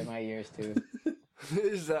 They hurt my ears too.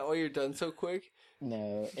 Is that why you're done so quick?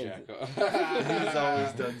 No, Jack off. He's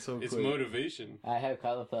always done so It's quick. motivation. I have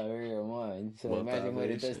cauliflower ear one, so Well, imagine what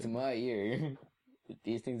it does foundation. to my ear.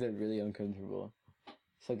 These things are really uncomfortable.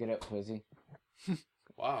 Suck it up, pussy.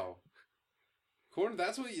 Wow. Corn,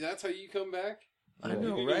 that's how you come back? I You know,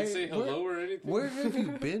 didn't right? even say hello or anything? Where have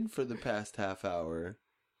you been for the past half hour?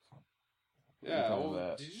 Yeah, talking well,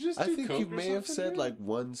 about? did you just I do think coke you or may have something, said dude? like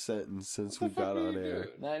one sentence since we What the fuck got were on you air. doing?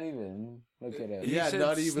 Not even. Look it up. You Yeah, said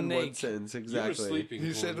not even one snake. sentence, You were exactly. sleeping.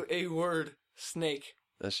 You Corn. said a word, snake.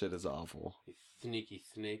 That shit is awful. You sneaky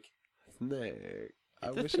snake. snake.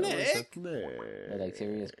 I The wish I was a snake? Or like snake.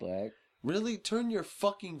 Sirius Black. Really? Turn your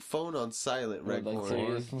fucking phone on silent, Or like Redcorn.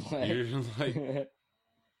 Sirius Black.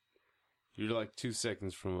 You're like 2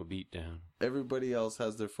 seconds from a beatdown. Everybody else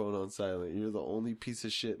has their phone on silent. You're the only piece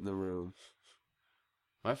of shit in the room.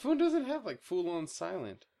 My phone doesn't have like full on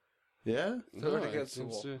silent. Yeah? Throw it it against the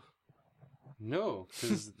seems wall. to- No,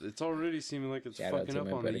 because it's already seeming like it's Shout out fucking to up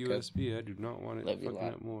my on the buttercup. USB. I do not want it Love you a fucking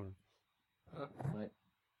lot. up more. What?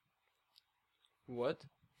 What?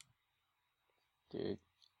 Dude.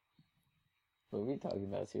 What are we talking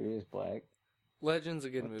about? Sirius Black? Legend's a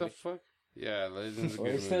good What movie. the fuck? Yeah, Legends.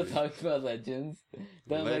 We're still talking about Legends.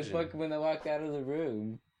 That was Legend. fucking when I walked out of the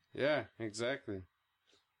room. Yeah, exactly.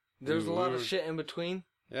 There's a We lot were- of shit in between.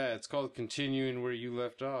 Yeah, it's called continuing where you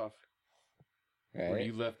left off, where Right?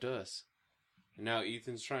 you left us. And now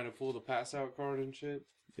Ethan's trying to pull the pass out card and shit.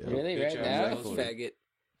 Yeah. Really? Bitch Right ass now? That was faggot.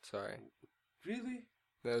 Sorry. Really?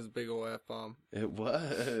 That was a big ol' F-bomb. It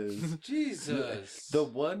was. Jesus. The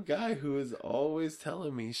one guy who is always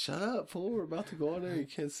telling me, shut up, fool, we're about to go on there. You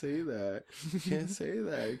can't say that. You can't say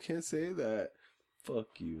that. You can't say that.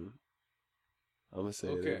 Fuck you. I'm going to say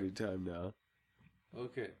Okay. it every time now.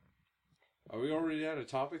 Okay. Are we already out of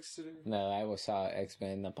topics today? No, I saw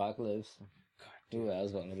X-Men Apocalypse. God Who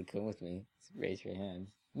else wanted to come with me? Raise your hands.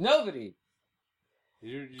 Nobody!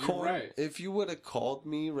 You're Corn, right. if you would have called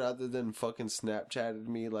me rather than fucking Snapchatted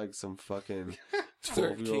me like some fucking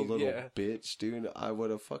 12-year-old 13, little yeah. bitch, dude, I would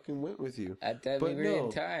have fucking went with you. I thought But we were no.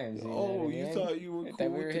 in times. know Oh, what I you mean? thought you were I cool thought we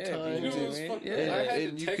with were the hip, times. you know what I was mean? fucking- Yeah. I had to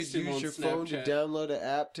And you text could him on use your phone to Snapchat. download an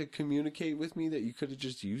app to communicate with me that you could have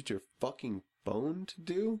just used your fucking phone to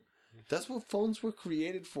do. That's what phones were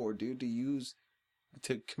created for, dude, to use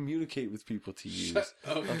to communicate with people to use. Shut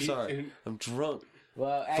up, I'm sorry. Ethan. I'm drunk.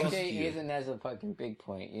 Well, actually, you. Ethan has a fucking big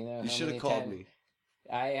point. You know, You how should many have called times me.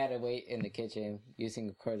 I had to wait in the kitchen using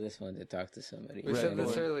a cordless one to talk to somebody. We Red said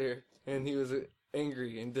this Corn. earlier, and he was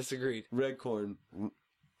angry and disagreed. Redcorn,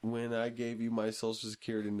 when I gave you my social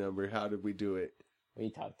security number, how did we do it? We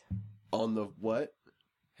talked. On the what?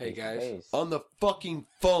 Hey guys, Face. On the fucking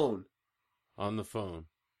phone. On the phone.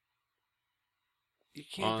 you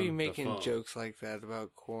can't be on the making phone. jokes like that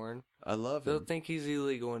about Corn. I love They'll him. think he's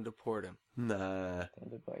illegal and deport him. Nah.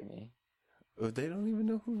 Don't avoid me. Oh, they don't even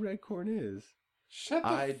know who Redcorn is. Shut the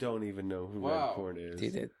I don't even know who Wow. Redcorn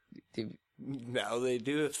is. Dude, Now they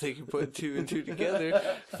do if they can put two and two together.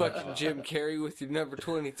 Fucking Jim Carrey with your number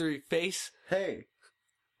 23 face. Hey,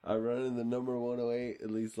 I run in the number 108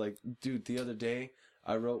 at least like, dude, the other day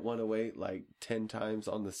I wrote 108 like 10 times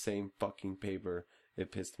on the same fucking paper.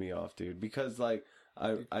 It pissed me off, dude, because like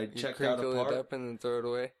I You checked out a crinkle it part. up and then throw it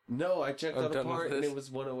away. No, I checked I'm out a done with part and this. it was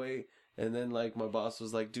 108, and then like my boss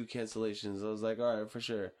was like, do cancellations. I was like, all right, for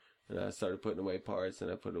sure. And I started putting away parts, and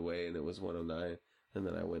I put it away, and it was 109. And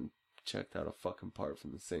then I went and checked out a fucking part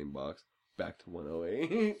from the same box, back to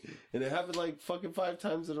 108. And it happened like fucking 5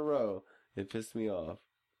 times in a row. It pissed me off.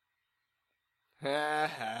 Ha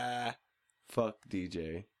ha. Fuck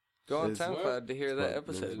DJ. Go on Is- SoundCloud to hear that That's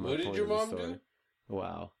episode. my What did point your of the mom story. do?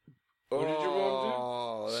 Wow. What did your mom do?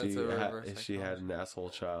 Oh, that's a reverse. She had an asshole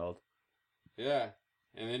child. Yeah.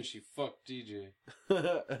 And then she fucked DJ.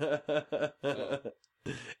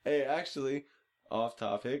 Hey, actually, off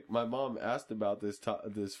topic. My mom asked about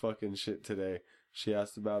this fucking shit today. She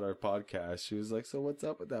asked about our podcast. She was like, "So what's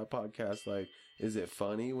up with that podcast? Like, is it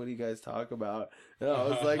funny? What do you guys talk about?" And I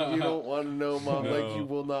was like, "You don't want to know, Mom. No. Like, you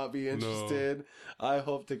will not be interested." I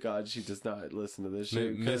hope to God she does not listen to this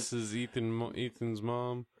shit. 'Cause- Mrs. Ethan's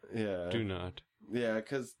mom, yeah, do not. yeah,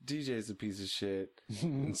 because DJ's a piece of shit.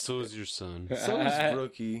 And so is your son. So is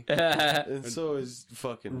Rookie, and so is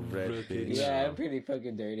fucking Red Rookie. bitch. yeah, I'm pretty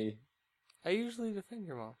fucking dirty. I usually defend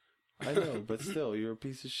your mom. I know, but still, you're a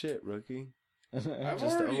piece of shit, Rookie. I've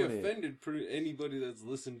Just already own it. offended anybody that's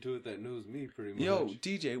listened to it that knows me pretty much. Yo,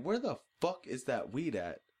 DJ, where the fuck is that weed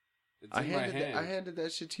at? it's I in my hand. handed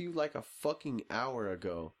that shit to you like a fucking hour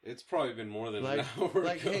ago. It's probably been more than Like, an hour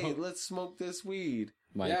like, ago. hey, let's smoke this weed.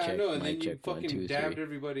 Mic yeah, check, I know, and mic then you check, 1, fucking 2, dabbed 3.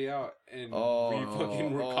 everybody out, and Oh, we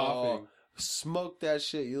fucking were coughing. Smoke that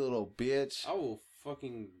shit, you little bitch. I will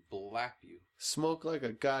fucking blap you. Smoke like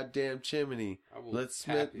a goddamn chimney. I will Let's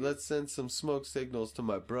tap you. let's send some smoke signals to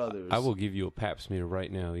my brothers. I will give you a pap smear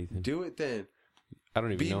right now, Ethan. do it then. I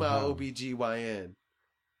don't even Be know my how. OBGYN.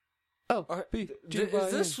 Oh,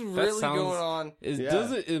 Is this really going on?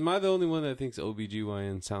 Yeah. Am I the only one that thinks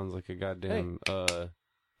OBGYN sounds like a goddamn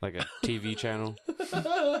like a TV channel?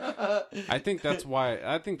 I think that's why.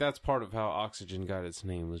 I think that's part of how Oxygen got its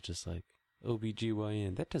name, was just like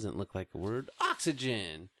OBGYN. That doesn't look like a word.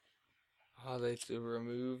 Oxygen. Oh, they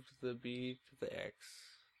removed the B to the X.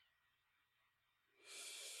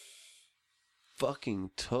 fucking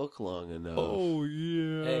took long enough. Oh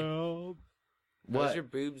yeah. Hey. What? How's your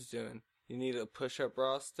boobs doing? You need a push-up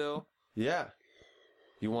bra still? Yeah.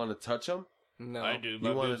 You want to touch them? No. I do.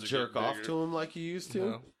 You want to jerk off to them like you used to?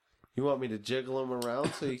 No. You want me to jiggle them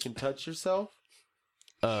around so you can touch yourself?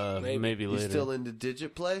 Maybe You later. still into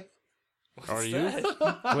digit play? Are What's you?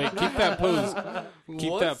 that? Wait, keep that pose.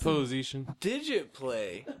 Keep What's that pose, Ishan. digit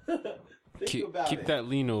play? Keep that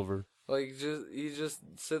lean over. Like you just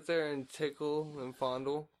sit there and tickle and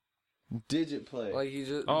fondle. Digit play. Like you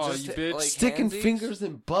just Oh, just you bitch. like Sticking handsies? fingers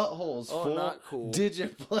in buttholes. Oh, fool. not cool.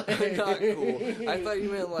 Digit play. Not cool. I thought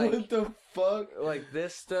you meant like What the fuck? like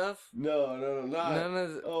this stuff. No, not. None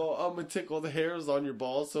of the- Oh, I'm gonna tickle the hairs on your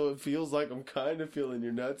balls so it feels like I'm kind of feeling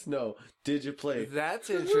your nuts. No, digit play. That's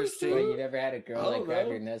Wait, interesting. you never had a girl I like don't grab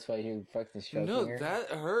know. your nuts while you fucking stroking No, her? that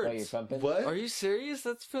While you're hurts. pumping? What? Are you serious?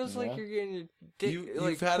 That feels like Yeah. you're getting your dick. You've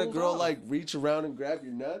like, had a pulled girl off. like reach around and grab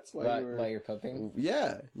your nuts while you were. While you're pumping?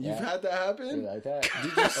 Yeah, you've Yeah. had that You happen. like that?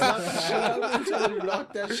 Did you slap the shit out of it until you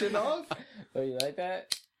knocked that shit off? Oh, you like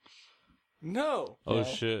that? No. Oh No.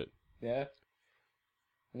 shit. Yeah?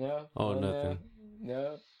 No? Oh, no? nothing.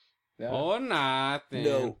 No? No? Oh nothing.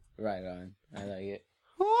 No. Right on. I like it.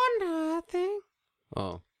 Oh nothing.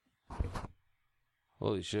 Oh.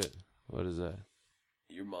 Holy shit. What is that?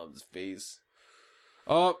 Your mom's face.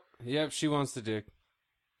 Oh, yep, she wants the dick.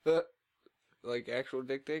 Like actual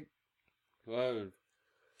dick. Well,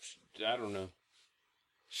 I don't know.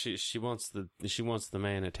 She wants the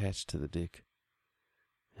man attached to the dick.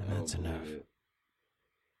 And that's enough.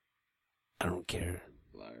 I don't care.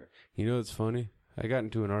 Liar. You know what's funny? I got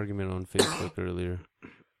into an argument on Facebook earlier.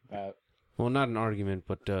 About, Well, not an argument,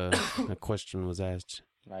 but a question was asked.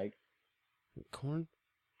 like, Corn?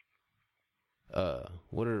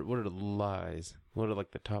 What are the lies? What are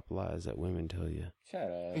like the top lies that women tell you? shut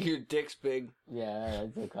up. Your dick's big. Yeah,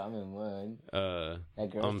 that's a common one. I'm That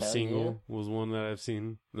girl telling single was one that I've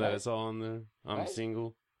seen that I Right. saw on there. I'm Right.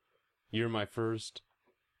 single. You're my first.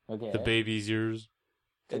 You? Okay. The baby's yours.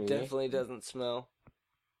 It Three. definitely doesn't smell.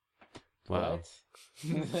 Wow.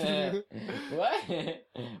 What? What?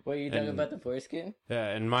 What, are you talking And- about the foreskin? Yeah,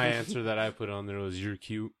 and my answer that I put on there was "You're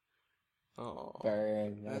cute." Oh,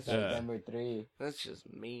 Burn. That's Yeah. like number 3. that's just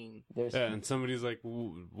mean. There's Yeah, and somebody's like,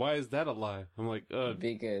 "Why is that a lie?" I'm like,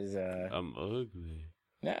 because I'm ugly."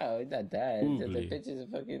 no, it's not that. It's just Oogly. the bitches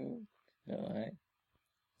are fucking no, right?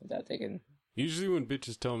 Without taking Usually, when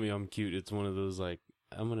bitches tell me I'm cute, it's one of those like,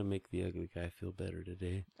 "I'm gonna make the ugly guy feel better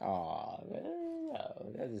today." aw,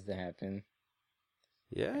 no, that doesn't happen.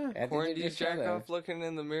 Yeah, I think Corn, you do you just jack said that. off looking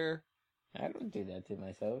in the mirror? I don't do that to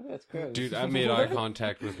myself. That's gross. dude, I made eye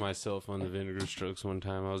contact with myself on the Vinegar Strokes one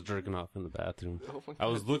time. I was jerking off in the bathroom. Oh my I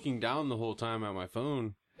was looking down the whole time at my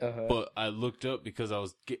phone, Uh-huh. but I looked up because I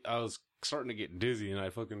was starting to get dizzy, and I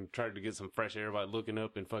fucking tried to get some fresh air by looking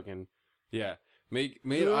up and fucking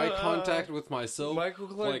made eye contact with myself, Michael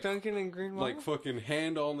Clark like- Duncan and Green Mile? like fucking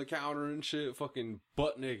hand on the counter and shit, fucking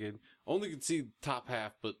butt naked. Only could see the top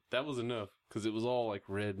half, but that was enough because it was all like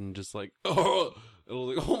red and just like oh, it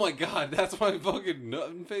was like oh my god, that's my fucking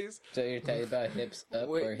nutting face. So you're talking about hips up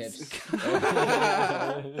Wait. or hips?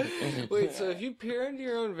 Wait, so if you peer into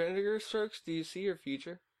your own Vinegar Strokes, do you see your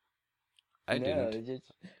future? I No, didn't. it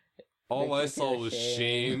just All I makes you saw feel was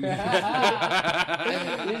shame. shame.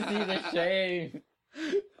 You see the shame.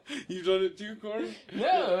 You done it too, Corey?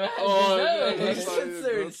 No, Oh, no. no, He that's sits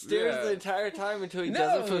there and stares yeah. the entire time until he No.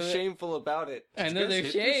 doesn't feel shameful about it. I know Did you there's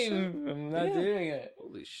guys hit this shame. I'm not Yeah. doing it.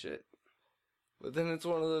 Holy shit. But then it's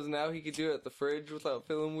one of those now he could do it at the fridge without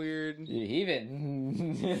feeling weird. You're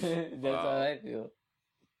heaving. That's Wow. how I feel.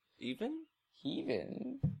 Even?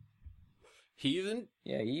 Heaving. Heathen?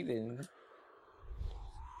 Yeah, heaving.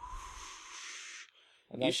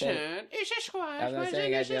 I'm not saying, I'm not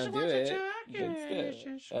saying I don't do it.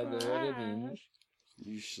 But still, I know what it means.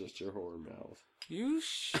 You shut your whore mouth. You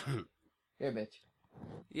You're a bitch.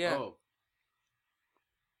 Yeah. Oh.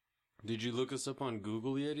 Did you look us up on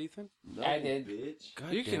Google yet, Ethan? No, I did. bitch.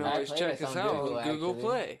 God You damn can it. always I played check this us on out Google, on Google actually.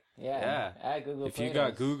 Play. Yeah. Yeah. I Google If you Play got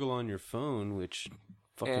those. Google on your phone, which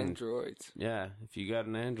fucking Androids. yeah, if you got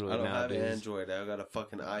an Android I don't have nowadays, an Android. I got a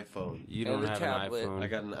fucking iPhone. you And don't a have tablet. an iPhone. I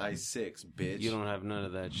got an i6, bitch. You don't have none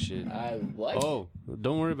of that shit. What? Oh,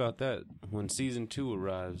 don't worry about that. When season 2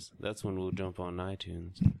 arrives, that's when we'll jump on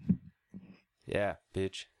iTunes. Yeah,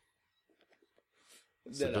 bitch.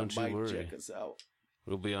 So Then don't I you might worry. check us out.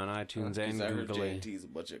 We'll be on iTunes 'Cause and I heard Google. JT's a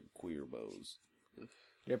bunch of queer bows.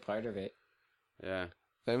 You're part of it. Yeah.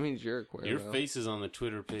 That means you're a queer. Your though. face is on the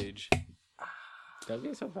Twitter page. Don't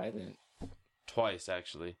get so violent. Twice,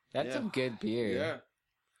 actually. That's Yeah. some good beer.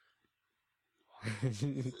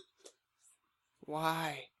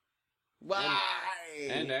 Why? Why?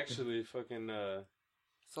 And actually, fucking,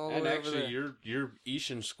 It's all the and way over actually, there. your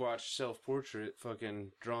Ishan Squatch self-portrait,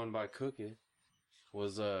 fucking drawn by Cookie,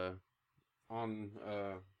 was on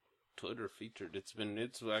Twitter featured. It's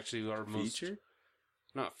actually our most Feature?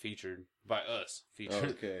 not featured by us.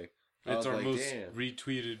 Featured. Okay. I It's was our like, most damn.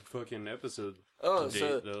 retweeted fucking episode Oh, to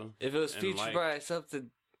so date, though. if it was and featured liked. by something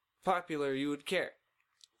popular, you would care.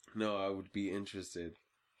 No, I would be interested.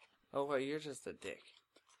 Oh, well, you're just a dick.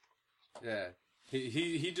 Yeah.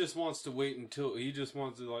 He just wants to wait until he just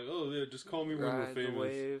wants to like, oh yeah, just call me when we're Ride the famous.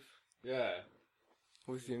 wave Yeah.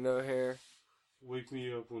 with your no hair. Wake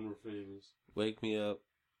me up when we're famous. Wake me up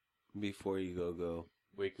before you go.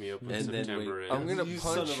 Wake me up when And then September wake- ends. I'm gonna You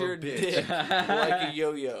son punch of a your bitch. dick like a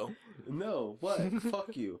yo-yo. No, what?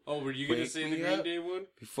 Fuck you. Oh, were you gonna Wake say the me Green up. Day one?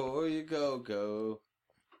 Before you go.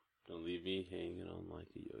 Don't leave me hanging on like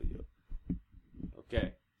a yo-yo.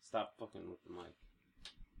 Okay, stop fucking with the mic.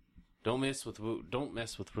 Don't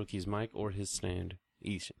mess with Rookie's mic or his stand,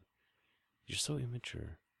 Ishan. You're so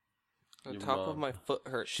immature. The Your top of mom. my foot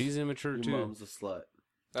hurts. She's immature Your too. mom's a slut.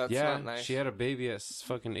 That's yeah, not nice. she had a baby at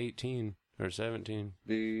fucking 18 or 17.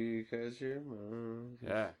 Because your mom.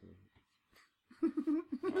 Yeah.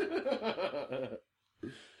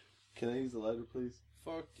 Can I use the lighter, please?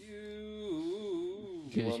 Fuck you.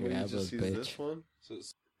 Give us Want your me to elbows, just use bitch. this one?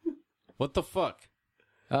 What the fuck?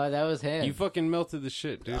 Oh, that was him. You fucking melted the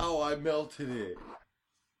shit, dude. Oh, I melted it.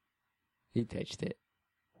 He touched it.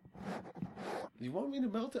 You want me to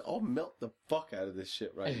melt it? I'll melt the fuck out of this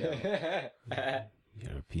shit right now.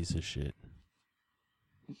 You're a piece of shit.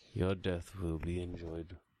 Your death will be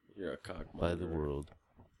enjoyed You're a cockmonger. by the world.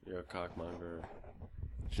 You're a cockmonger.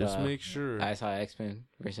 Just So, make sure, I saw X-Men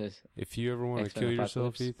versus. if you ever want to X-Men kill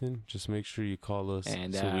yourself, Apocalypse. Ethan, just make sure you call us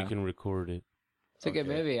And, so we can record it It's a good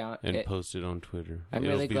Okay. movie. and post it on Twitter. I'm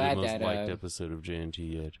It'll really be glad the most that, liked episode of JNT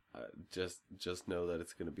yet. Just know that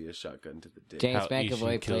it's gonna be a shotgun to the dick. James How Ishan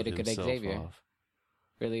McAvoy killed played a good himself Xavier. off.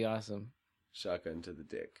 Really awesome. Shotgun to the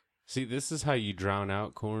dick. See, this is how you drown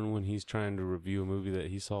out Corn when he's trying to review a movie that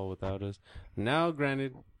he saw without us. Now,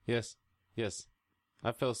 granted, yes,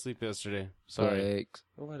 I fell asleep yesterday. Sorry. Flakes,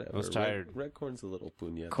 Whatever. I was tired. Red corn's a little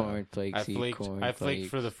puñeta. corn flakes, I flaked. corn I flaked flakes.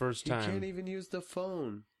 for the first You can't time. even use the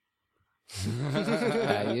phone.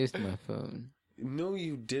 I used my phone. No,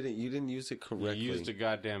 you didn't. You didn't use it You correctly. used a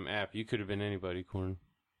goddamn app. You could have been anybody, Corn.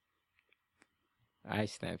 I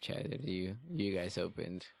Snapchatted you. You guys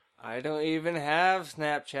opened. I don't even have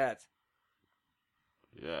Snapchat.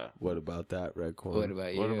 Yeah. What about that, Red corn? What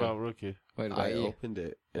about you? What about Rookie? What about I you? opened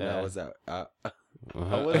it and Yeah. I was out. I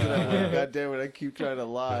wasn't at work. God damn it! I keep trying to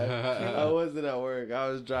lie. I wasn't at work. I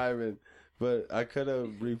was driving, but I could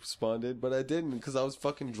have responded, but I didn't because I was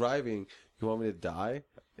fucking driving. You want me to die?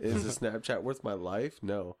 Is a Snapchat worth my life?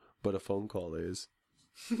 No, but a phone call is.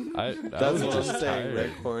 That's what I'm saying,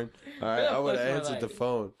 Red corn. All right, I would have What's my answered the life?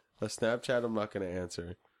 phone. A Snapchat, I'm not gonna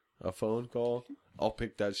answer. A phone call, I'll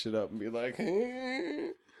pick that shit up and be like,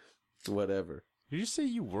 whatever. Did you say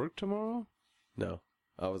you work tomorrow? No,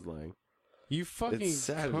 I was lying. You fucking It's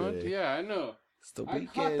Saturday. cunt. Yeah, I know. It's the I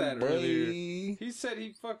weekend, caught that boy. earlier. He said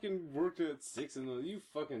he fucking worked at 6 in the... You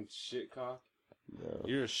fucking shitcock. No.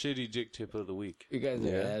 You're a shitty dick tip of the week. You guys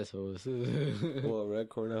Yeah. are assholes. Well, Red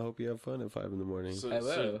Corn, I hope you have fun at 5 in the morning. So, I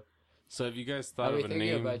will. so have you guys I'll thought be of a thinking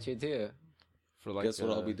name about you too. for like Guess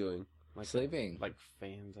what I'll be doing? like Sleeping. like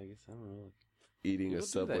fans, I guess. I don't know. Eating You'll a do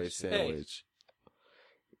Subway that shit. sandwich.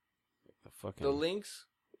 The fucking... The Lynx?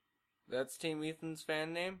 That's Team Ethan's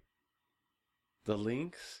fan name? The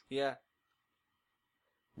Lynx? Yeah.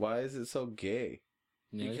 Why is it so gay?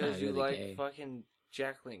 No, it's Because not you really like gay. fucking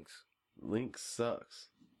Jack Lynx. Lynx sucks.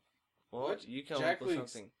 Well, What? you come Jack up with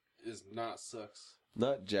Lynx something. is not sucks.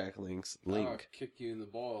 Not Jack Lynx. I'll Link. kick you in the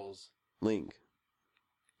balls. Link.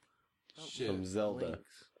 Shit. From Zelda.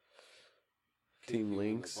 Lynx. Kick Team you in the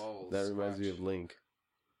Lynx. balls, That reminds me Scotch. of Link.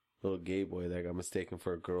 Little gay boy that got mistaken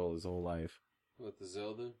for a girl his whole life. What, the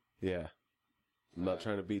Zelda? Yeah. I'm not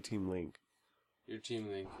trying to be Team Link. Your Team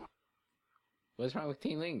Link. What's wrong with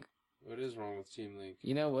Team Link? What is wrong with Team Link?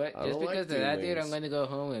 You know what? I Just don't like because of Team that, dude, Links. I'm going to go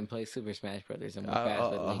home and play Super Smash Brothers and I,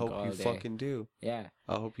 fast with I Link hope all you day. fucking do. Yeah.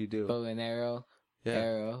 I hope you do. Bow and arrow, Yeah.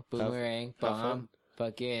 arrow, boomerang, have bomb, fun.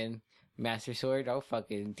 fucking Master Sword. I'll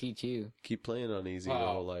fucking teach you. Keep playing on easy your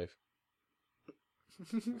Wow. whole life.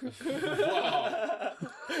 Wow.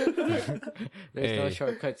 There's no Hey.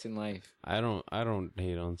 shortcuts in life. I don't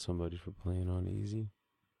hate on somebody for playing on easy.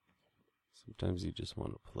 Sometimes you just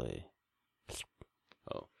want to play.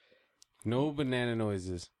 Oh. No banana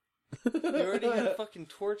noises. You already have fucking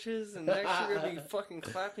torches, and next you're gonna be fucking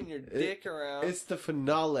clapping your dick around. It's the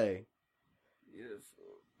finale.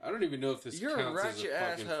 I don't even know if this You're a counts as a ratchet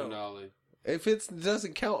fucking asshole. finale. If it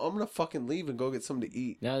doesn't count, I'm gonna fucking leave and go get something to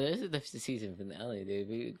eat. No, this is the season finale, dude.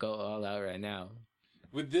 We could go all out right now.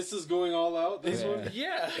 But this is going all out. This Yeah. one.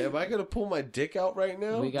 Yeah. Am I gonna pull my dick out right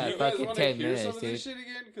now? We got Do you guys fucking want 10 to hear minutes, some of this dude. shit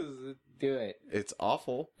again? Because Do it. It's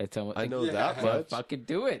awful. It's almost, I know Yeah. that Yeah, much. fucking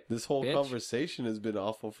do it. This whole bitch. conversation has been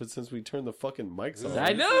awful since we turned the fucking mics on.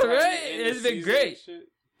 I know, right? It's been great.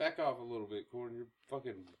 Back off a little bit, Corn. You're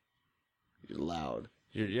fucking. You're loud.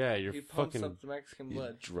 You're He pumps fucking. up the Mexican You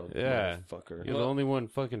blood. drunk Yeah. motherfucker. You're the only one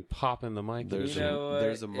fucking popping the mic. There's You know what?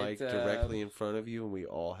 there's a mic It's, directly in front of you, and we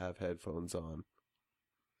all have headphones on.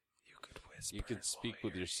 You could whisper. You could speak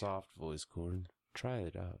with your soft voice, Corn. Try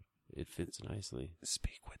it out. It fits nicely.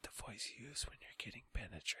 Speak with the voice you use when you're getting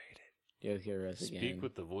penetrated. You'll hear us again. Speak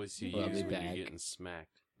with the voice you We'll use be when back. you're getting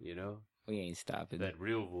smacked. You know We ain't stopping. that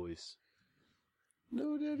real voice.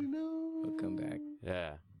 No, daddy, no. We'll come back.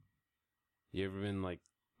 Yeah. You ever been like,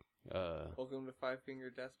 Welcome to Five Finger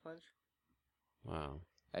Death Punch. wow.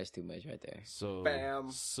 That's too much right there. So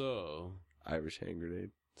Bam. So Irish hand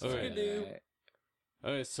grenade. okay. Skidoo. Alright.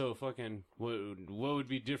 Okay, so fucking what would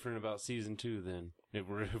be different about season 2 then? If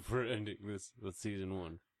we're ending this with season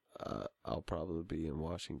 1. I'll probably be in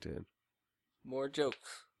Washington. More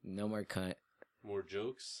jokes. No more cunt. More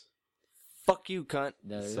jokes. Fuck you, cunt.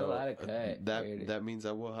 No, there's a lot of cut. That means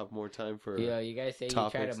I will have more time for. Yo, you guys say you try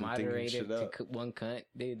topics to and thinking moderate it shit to up. one cunt.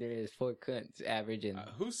 Dude, there is 4 cunts averaging.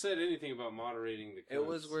 Who said anything about moderating the? It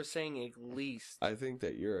was cunts? we're saying at least. I think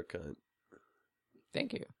that you're a cunt,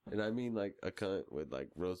 Thank you. and I mean like a cunt with like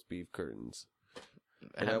roast beef curtains.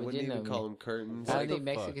 And How I would wouldn't you know even me? call them curtains. How What many the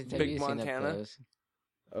fuck? Mexicans have Big you seen up Montana? close?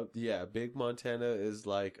 Yeah, Big Montana is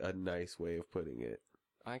like a nice way of putting it.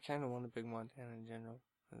 I kind of want a Big Montana in general.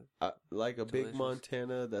 Like a Big Delicious.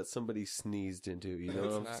 Montana that somebody sneezed into. You know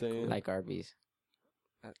That's what I'm not saying? Like Arby's.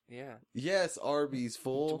 Yeah. Yes, Arby's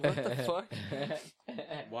full. What the fuck?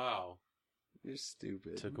 Wow. You're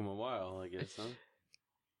stupid. Took him a while, I guess, huh?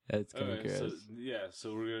 That's kind of Okay, so gross. yeah,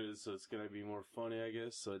 so it's gonna be more funny, I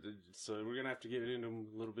guess. So we're gonna have to get into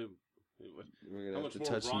a little bit. We're How gonna much have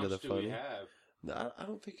to more touch into the raunch do we funny. have? No, I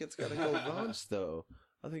don't think it's gotta go raunch though.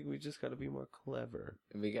 I think we just gotta be more clever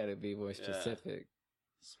We gotta be more specific.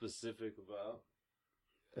 Specific about.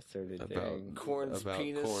 A certain about thing. Corn's About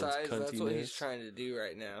penis Corn's size. That's what he's cuntiness. trying to do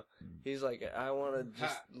right now. He's like, I want to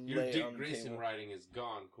just Ha, your lay it Dick on the Grayson table. writing is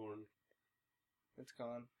gone, Corn. It's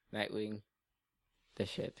gone. Nightwing. The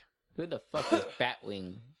shit. Who the fuck is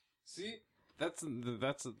Batwing? See, that's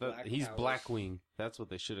Black he's powers. Blackwing. That's what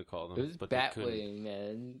they should have called him. Who's but they couldn't. Batwing,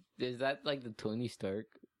 man? Is that like the Tony Stark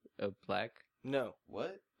of Black? No.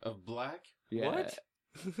 What? Of black? Yeah. What?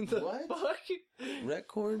 The What? fuck? Red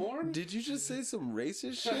corn? Corn? Did you just say some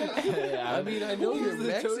racist shit? Yeah, I mean, I know Who you're is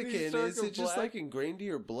the Tony Mexican. Stark Is of it just black? like ingrained to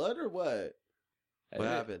your blood or what? I What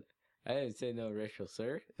didn't- happened? I didn't say no racial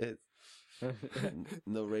slur. It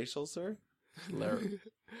no racial, sir? Slur.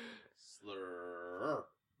 Slur.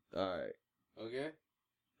 All right, Okay.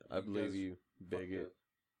 I believe guys you, bigot.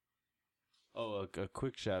 Oh, a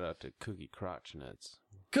quick shout out to Cookie Crotch Nuts.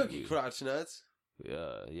 Cookie crotch nuts.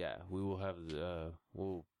 Yeah, we will have the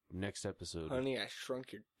next episode. Honey, I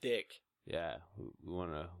shrunk your dick. Yeah, we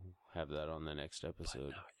want to have that on the next episode.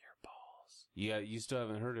 Not your balls. Yeah, you still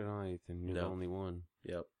haven't heard it, huh, Ethan? You're the No. only one.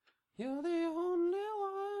 Yep. You're the only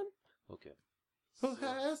one. Okay. Who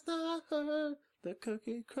has not heard the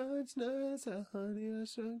cookie crunch nuts? Honey, I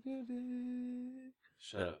shrunk your dick.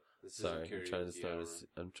 Shut up. This Sorry, isn't I'm trying to karaoke start. hour.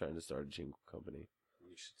 I'm trying to start a jingle company.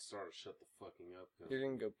 You should start a shut the fucking up. You're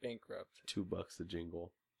gonna go bankrupt. $2 a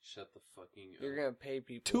jingle. Shut the fucking up. You're gonna pay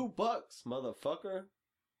people. $2, motherfucker.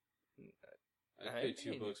 I'd I pay ain't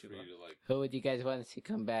paying $2 you for $2. you to like. Who would you guys want to see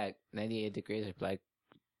come back? 98 Degrees or Black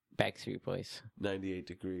Backstreet Boys? 98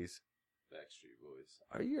 degrees. Backstreet Boys.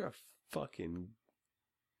 Are you a fucking?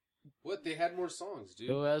 What? They had more songs, dude.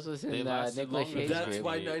 Who else was They in lasted Nicolas longer Shade's than That's group?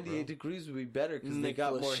 why 98, 98 bro. degrees would be better because they Nick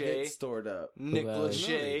got more Lachey. hits stored up. Nick Well, No, they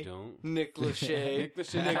Lachey. don't. Nick Lachey. Nick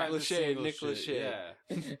Lachey. Nick tried the Lachey. single Nick shit, Lachey.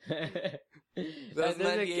 Yeah. That's doesn't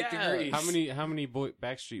 98 count. degrees. How many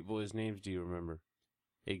Backstreet Boys names do you remember?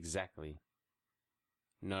 Exactly.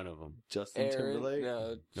 None of them. Justin Aaron, Timberlake.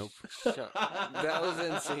 no. Nope. Shut- that was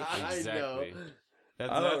NSYNC. I know. Exactly.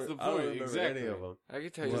 That's, I don't- that's the I don't point. remember Exactly. any of them. I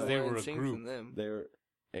could tell you Because more they were a NSYNC group. than them. They were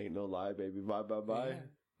ain't no lie, baby. Bye, bye, bye. Yeah.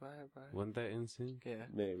 Bye, bye. Wasn't that NSYNC? Yeah.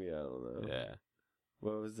 Maybe I don't know. Yeah.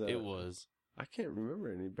 What was that? It was. I can't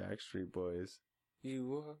remember any Backstreet Boys. You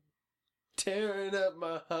were. Tearing up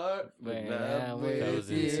my heart When when I'm I'm with That was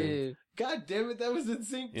with NSYNC. you. God damn it, that was in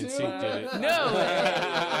sync too. NSYNC did it. No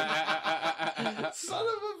Son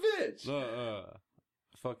of a bitch.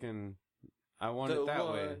 Fucking. I want The it that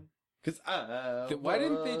way. one. 'Cause Why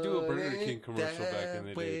didn't they do a Burger want King it commercial back in the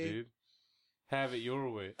that day, way. dude? Have it your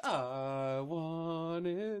way. I want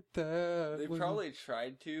it that They way. probably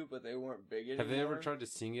tried to, but they weren't big anymore. Have they ever tried to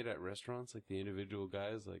sing it at restaurants, like the individual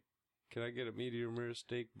guys? Like, can I get a medium rare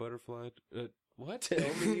steak butterfly? What?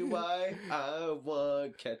 Tell me why I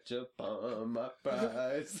want ketchup on my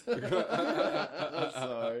fries. I'm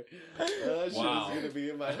sorry. That Wow. shit's gonna be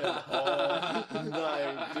in my head all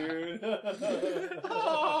night, dude.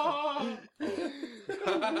 Wow.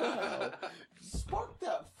 Spark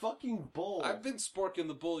that fucking bowl. I've been sparking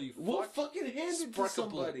the bull, you We'll fuck. fucking hand it to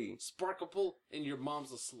somebody. Sparkable, and your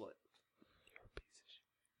mom's a slut.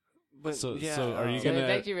 But So, yeah, so are you So gonna? it's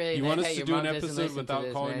actually really you nice. want us Hey, to your do an mom doesn't episode listen to without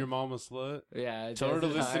this, calling man. your mom a slut? Yeah. Tell her to this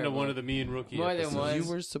is listen to horrible. one of the Me and Rookie More than episodes. one. You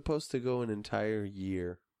were supposed to go an entire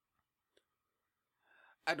year.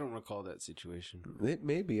 I don't recall that situation. It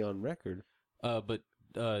may be on record. But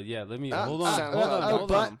yeah, let me but hold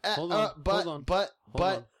on.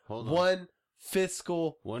 One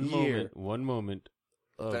fiscal One year. moment. One moment.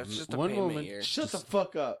 that's just a one payment moment. year. Shut the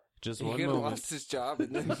fuck up. Just He one could have moment. lost his job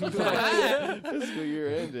and then Fiscal year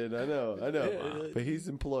ended. I know. Wow. But he's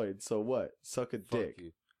employed, so what? Suck a Fuck dick.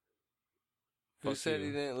 you. Who Fuck said you.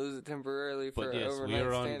 he didn't lose it temporarily for But yes, we overnight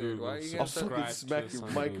are on standard? Google. Why are you so I'll guys fucking subscribe smack to your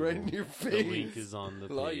us on mic right in Google. your The face. link is on the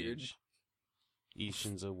Lawyered. page.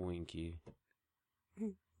 Ishin's a winky.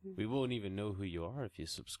 We won't even know who you are if you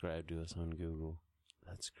subscribe to us on Google.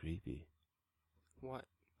 That's creepy. What?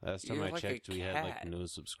 Last time You're I like a checked, we had like cat. no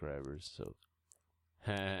subscribers. So,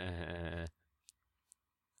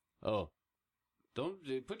 oh, don't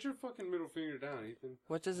put your fucking middle finger down, Ethan.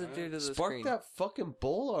 What does it do to the Spark screen? that fucking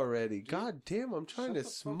bowl already. God damn, I'm trying to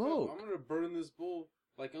Shut the fuck up. smoke. I'm gonna burn this bowl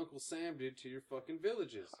like Uncle Sam did to your fucking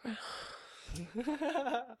villages.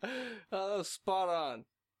 Oh, spot on.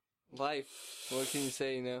 Life. What can you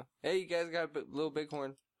say, you know? Hey, you guys got a little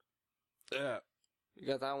bighorn. Yeah. You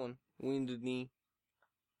got that one. Wounded knee.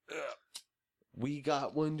 We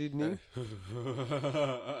got Wounded Knee.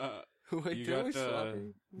 Wait, You did got we the- swap?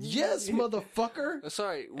 Yes, motherfucker.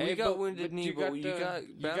 Sorry, we Hey, got but Wounded Knee, you but got you the- got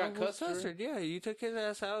you Battle got with Custer. Custard. Yeah, you took his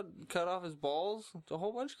ass out, cut off his balls. It's a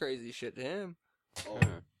whole bunch of crazy shit to him.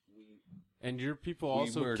 And your people We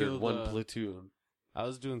also murdered killed one platoon. I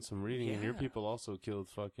was doing some reading, and your Yeah. people also killed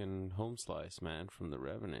fucking Home Slice, man, from The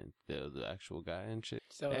Revenant, the actual guy and shit.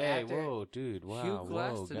 So Hey, after, whoa, dude, wow, Hugh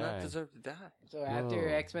Glass whoa, did not guy. deserve to die. so after Whoa,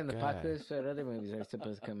 X-Men: The God. Apocalypse, what other movies are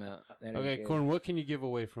supposed to come out? that are Okay, good? Corn, what can you give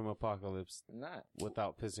away from Apocalypse Not.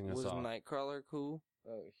 without pissing us Was off? Nightcrawler cool?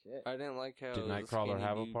 Oh shit. I didn't like how Did it was Nightcrawler skinny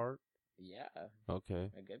have a dude. part? Yeah,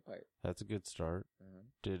 Okay, a good part. that's a good start. Uh-huh.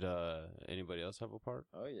 Did anybody else have a part?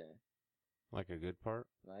 Oh yeah, Like a good part?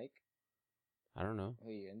 like I don't know.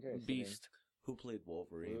 who you interested Beast. Who played in? Oh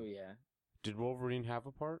Wolverine? yeah. Did Wolverine have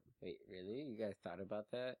a part? Wait, really? You guys thought about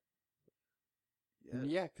that?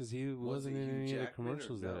 Yeah, because he wasn't it in Hugh any of the Jackman or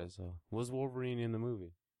commercials that no? I saw. Was Wolverine in the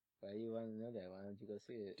movie? Why do you want to know that? Why don't you go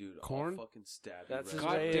see it? Dude, Corn? I'll fucking stab That's you his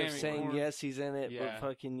right God way damn of it, saying Corn. yes, he's in it, Yeah. but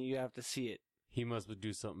fucking you have to see it. He must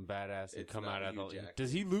do something badass and It's come not out at Hugh the. Jackman.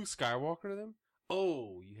 Does he Luke Skywalker to them?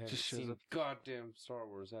 Oh, you haven't Just shows seen up. goddamn Star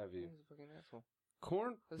Wars, have you? He's a fucking asshole.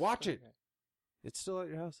 Corn, This is watch fucking it. It's still at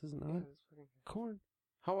your house, isn't guy. it? Yeah, this fucking guy. Corn.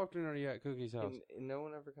 How often are you at Cookie's house? And no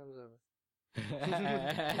one ever comes over.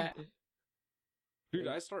 Dude,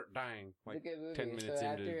 I start dying like Look at movies. 10 minutes so into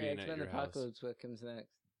after being at X-Men: your house. Apocalypse, what comes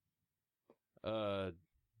next?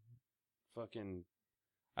 Fucking,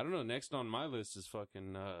 I don't know. Next on my list is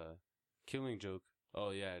fucking Killing Joke.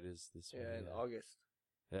 Oh yeah, it is this Yeah, one. in August.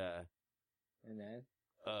 And then?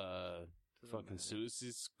 Fucking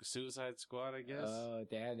Suicide Squad, I guess. Oh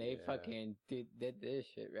damn! They Yeah. fucking did this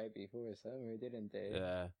shit right before summer, didn't they?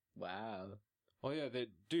 Yeah. Wow. Oh yeah,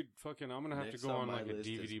 dude, fucking, I'm gonna have Next to go on on my like a list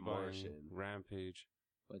is DVD buying Martian. rampage.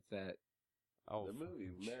 What's that? Oh, The movie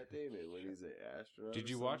with Matt Damon when he's an astronaut. Did or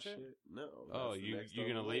you some watch it? shit. No. oh, that's the you next you on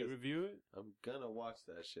gonna the late list. review it? I'm gonna watch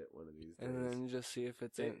that shit one of these days. And then just see if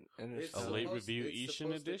it's It- in It's A late supposed- review it's Ishin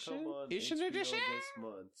supposed to edition? come on Ishin HBO edition? this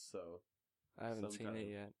month, so I haven't seen sometime. it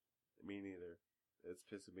yet. me neither. It's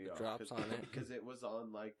pissing me It off. drops on it. because it was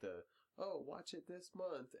on like the watch it this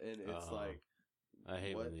month, and it's Oh, like I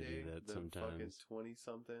hate what when they day? do that The fucking sometimes. 20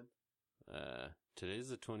 something, Today's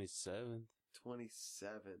the 27th.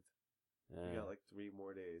 27th. Yeah. We got like 3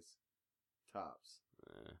 more days, tops.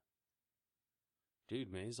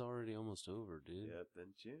 Dude, May's already almost over, dude. Yep, then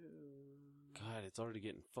June. God, it's already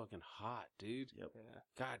getting fucking hot, dude. Yep. Yeah.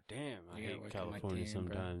 God damn, I You gotta hate work on my California tan,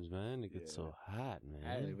 bro. sometimes, man. It gets Yeah. so hot, I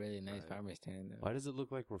had a man. really nice Right. farmer's tan though. Why does it look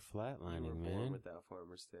like we're You were flatlining, born man? with that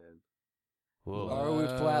farmer stand. Whoa. Are we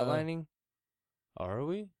flatlining? Are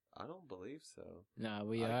we? I don't believe so. No,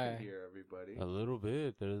 we I are. can hear everybody, A little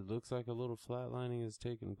bit. There looks like a little flatlining is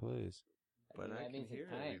taking place. but I can hear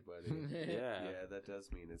everybody. Yeah. Yeah, that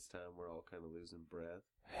does mean it's time. We're all kind of losing breath.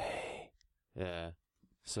 Hey. Yeah.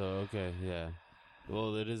 So, okay, yeah.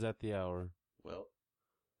 Well, it is at the hour. Well,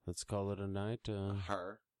 Let's call it a night.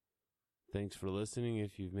 her. Thanks for listening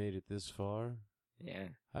if you've made it this far. Yeah.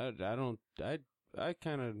 I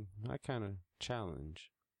kind of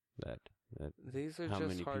challenge that These are how just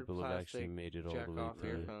many hard people have actually plastic made it all jack the way off through.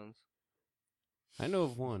 earphones. I know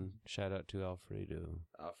of one. Shout out to Alfredo.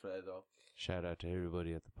 Alfredo. Shout out to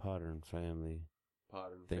everybody at the Potter family.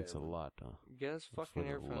 Potter Thanks family. a lot. Get us fucking the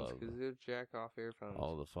earphones love. because they're jack off earphones.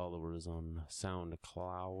 All the followers on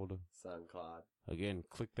SoundCloud. SoundCloud. Again,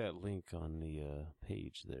 click that link on the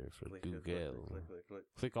page there for Click, Google. click, click, click, click,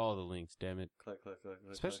 Click all the links, damn it. click, click, click,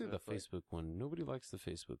 click, Especially click, the click. Facebook one. Nobody likes the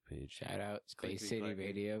Facebook page. Shout out Space Clickety City clacky.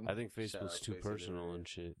 Radio. I think Shout Facebook's out too Space personal Radio. and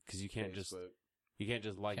shit. Because you can't just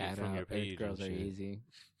Facebook. like Shout it from out your Earth page. Girls and Are shit. Easy.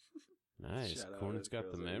 Nice. Shout out Corn's Earth got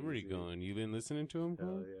Girls the Are memory Easy. going. You been listening to him, Hell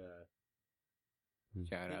Corn? yeah.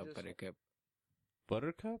 Shout He out just- Buttercup.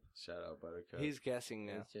 Buttercup? Shout out Buttercup. He's guessing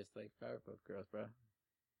now. It's just like Powerpuff Girls, bro.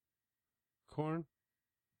 Corn?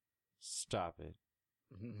 Stop it.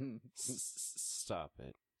 Stop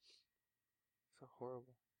it. So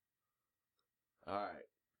horrible. All right.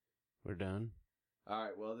 We're done. All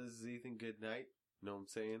right. Well, this is Ethan. Good night. Know what I'm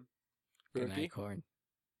saying? Good Rookie? night, Corn.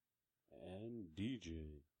 And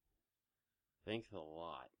DJ. Thanks a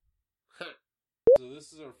lot. So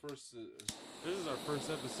this is our first. This is our first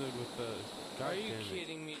episode with the. Are you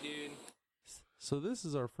kidding me, dude? So this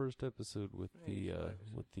is our first episode with the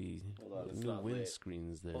Hold on, it's new not lit.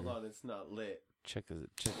 windscreens there. Hold on, it's not lit. Check out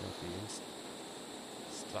the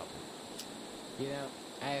Stop it. You know,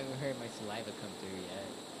 I haven't heard my saliva come through yet.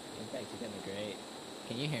 In fact, it's gonna be great.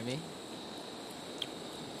 Can you hear me?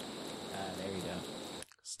 There we go.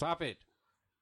 Stop it.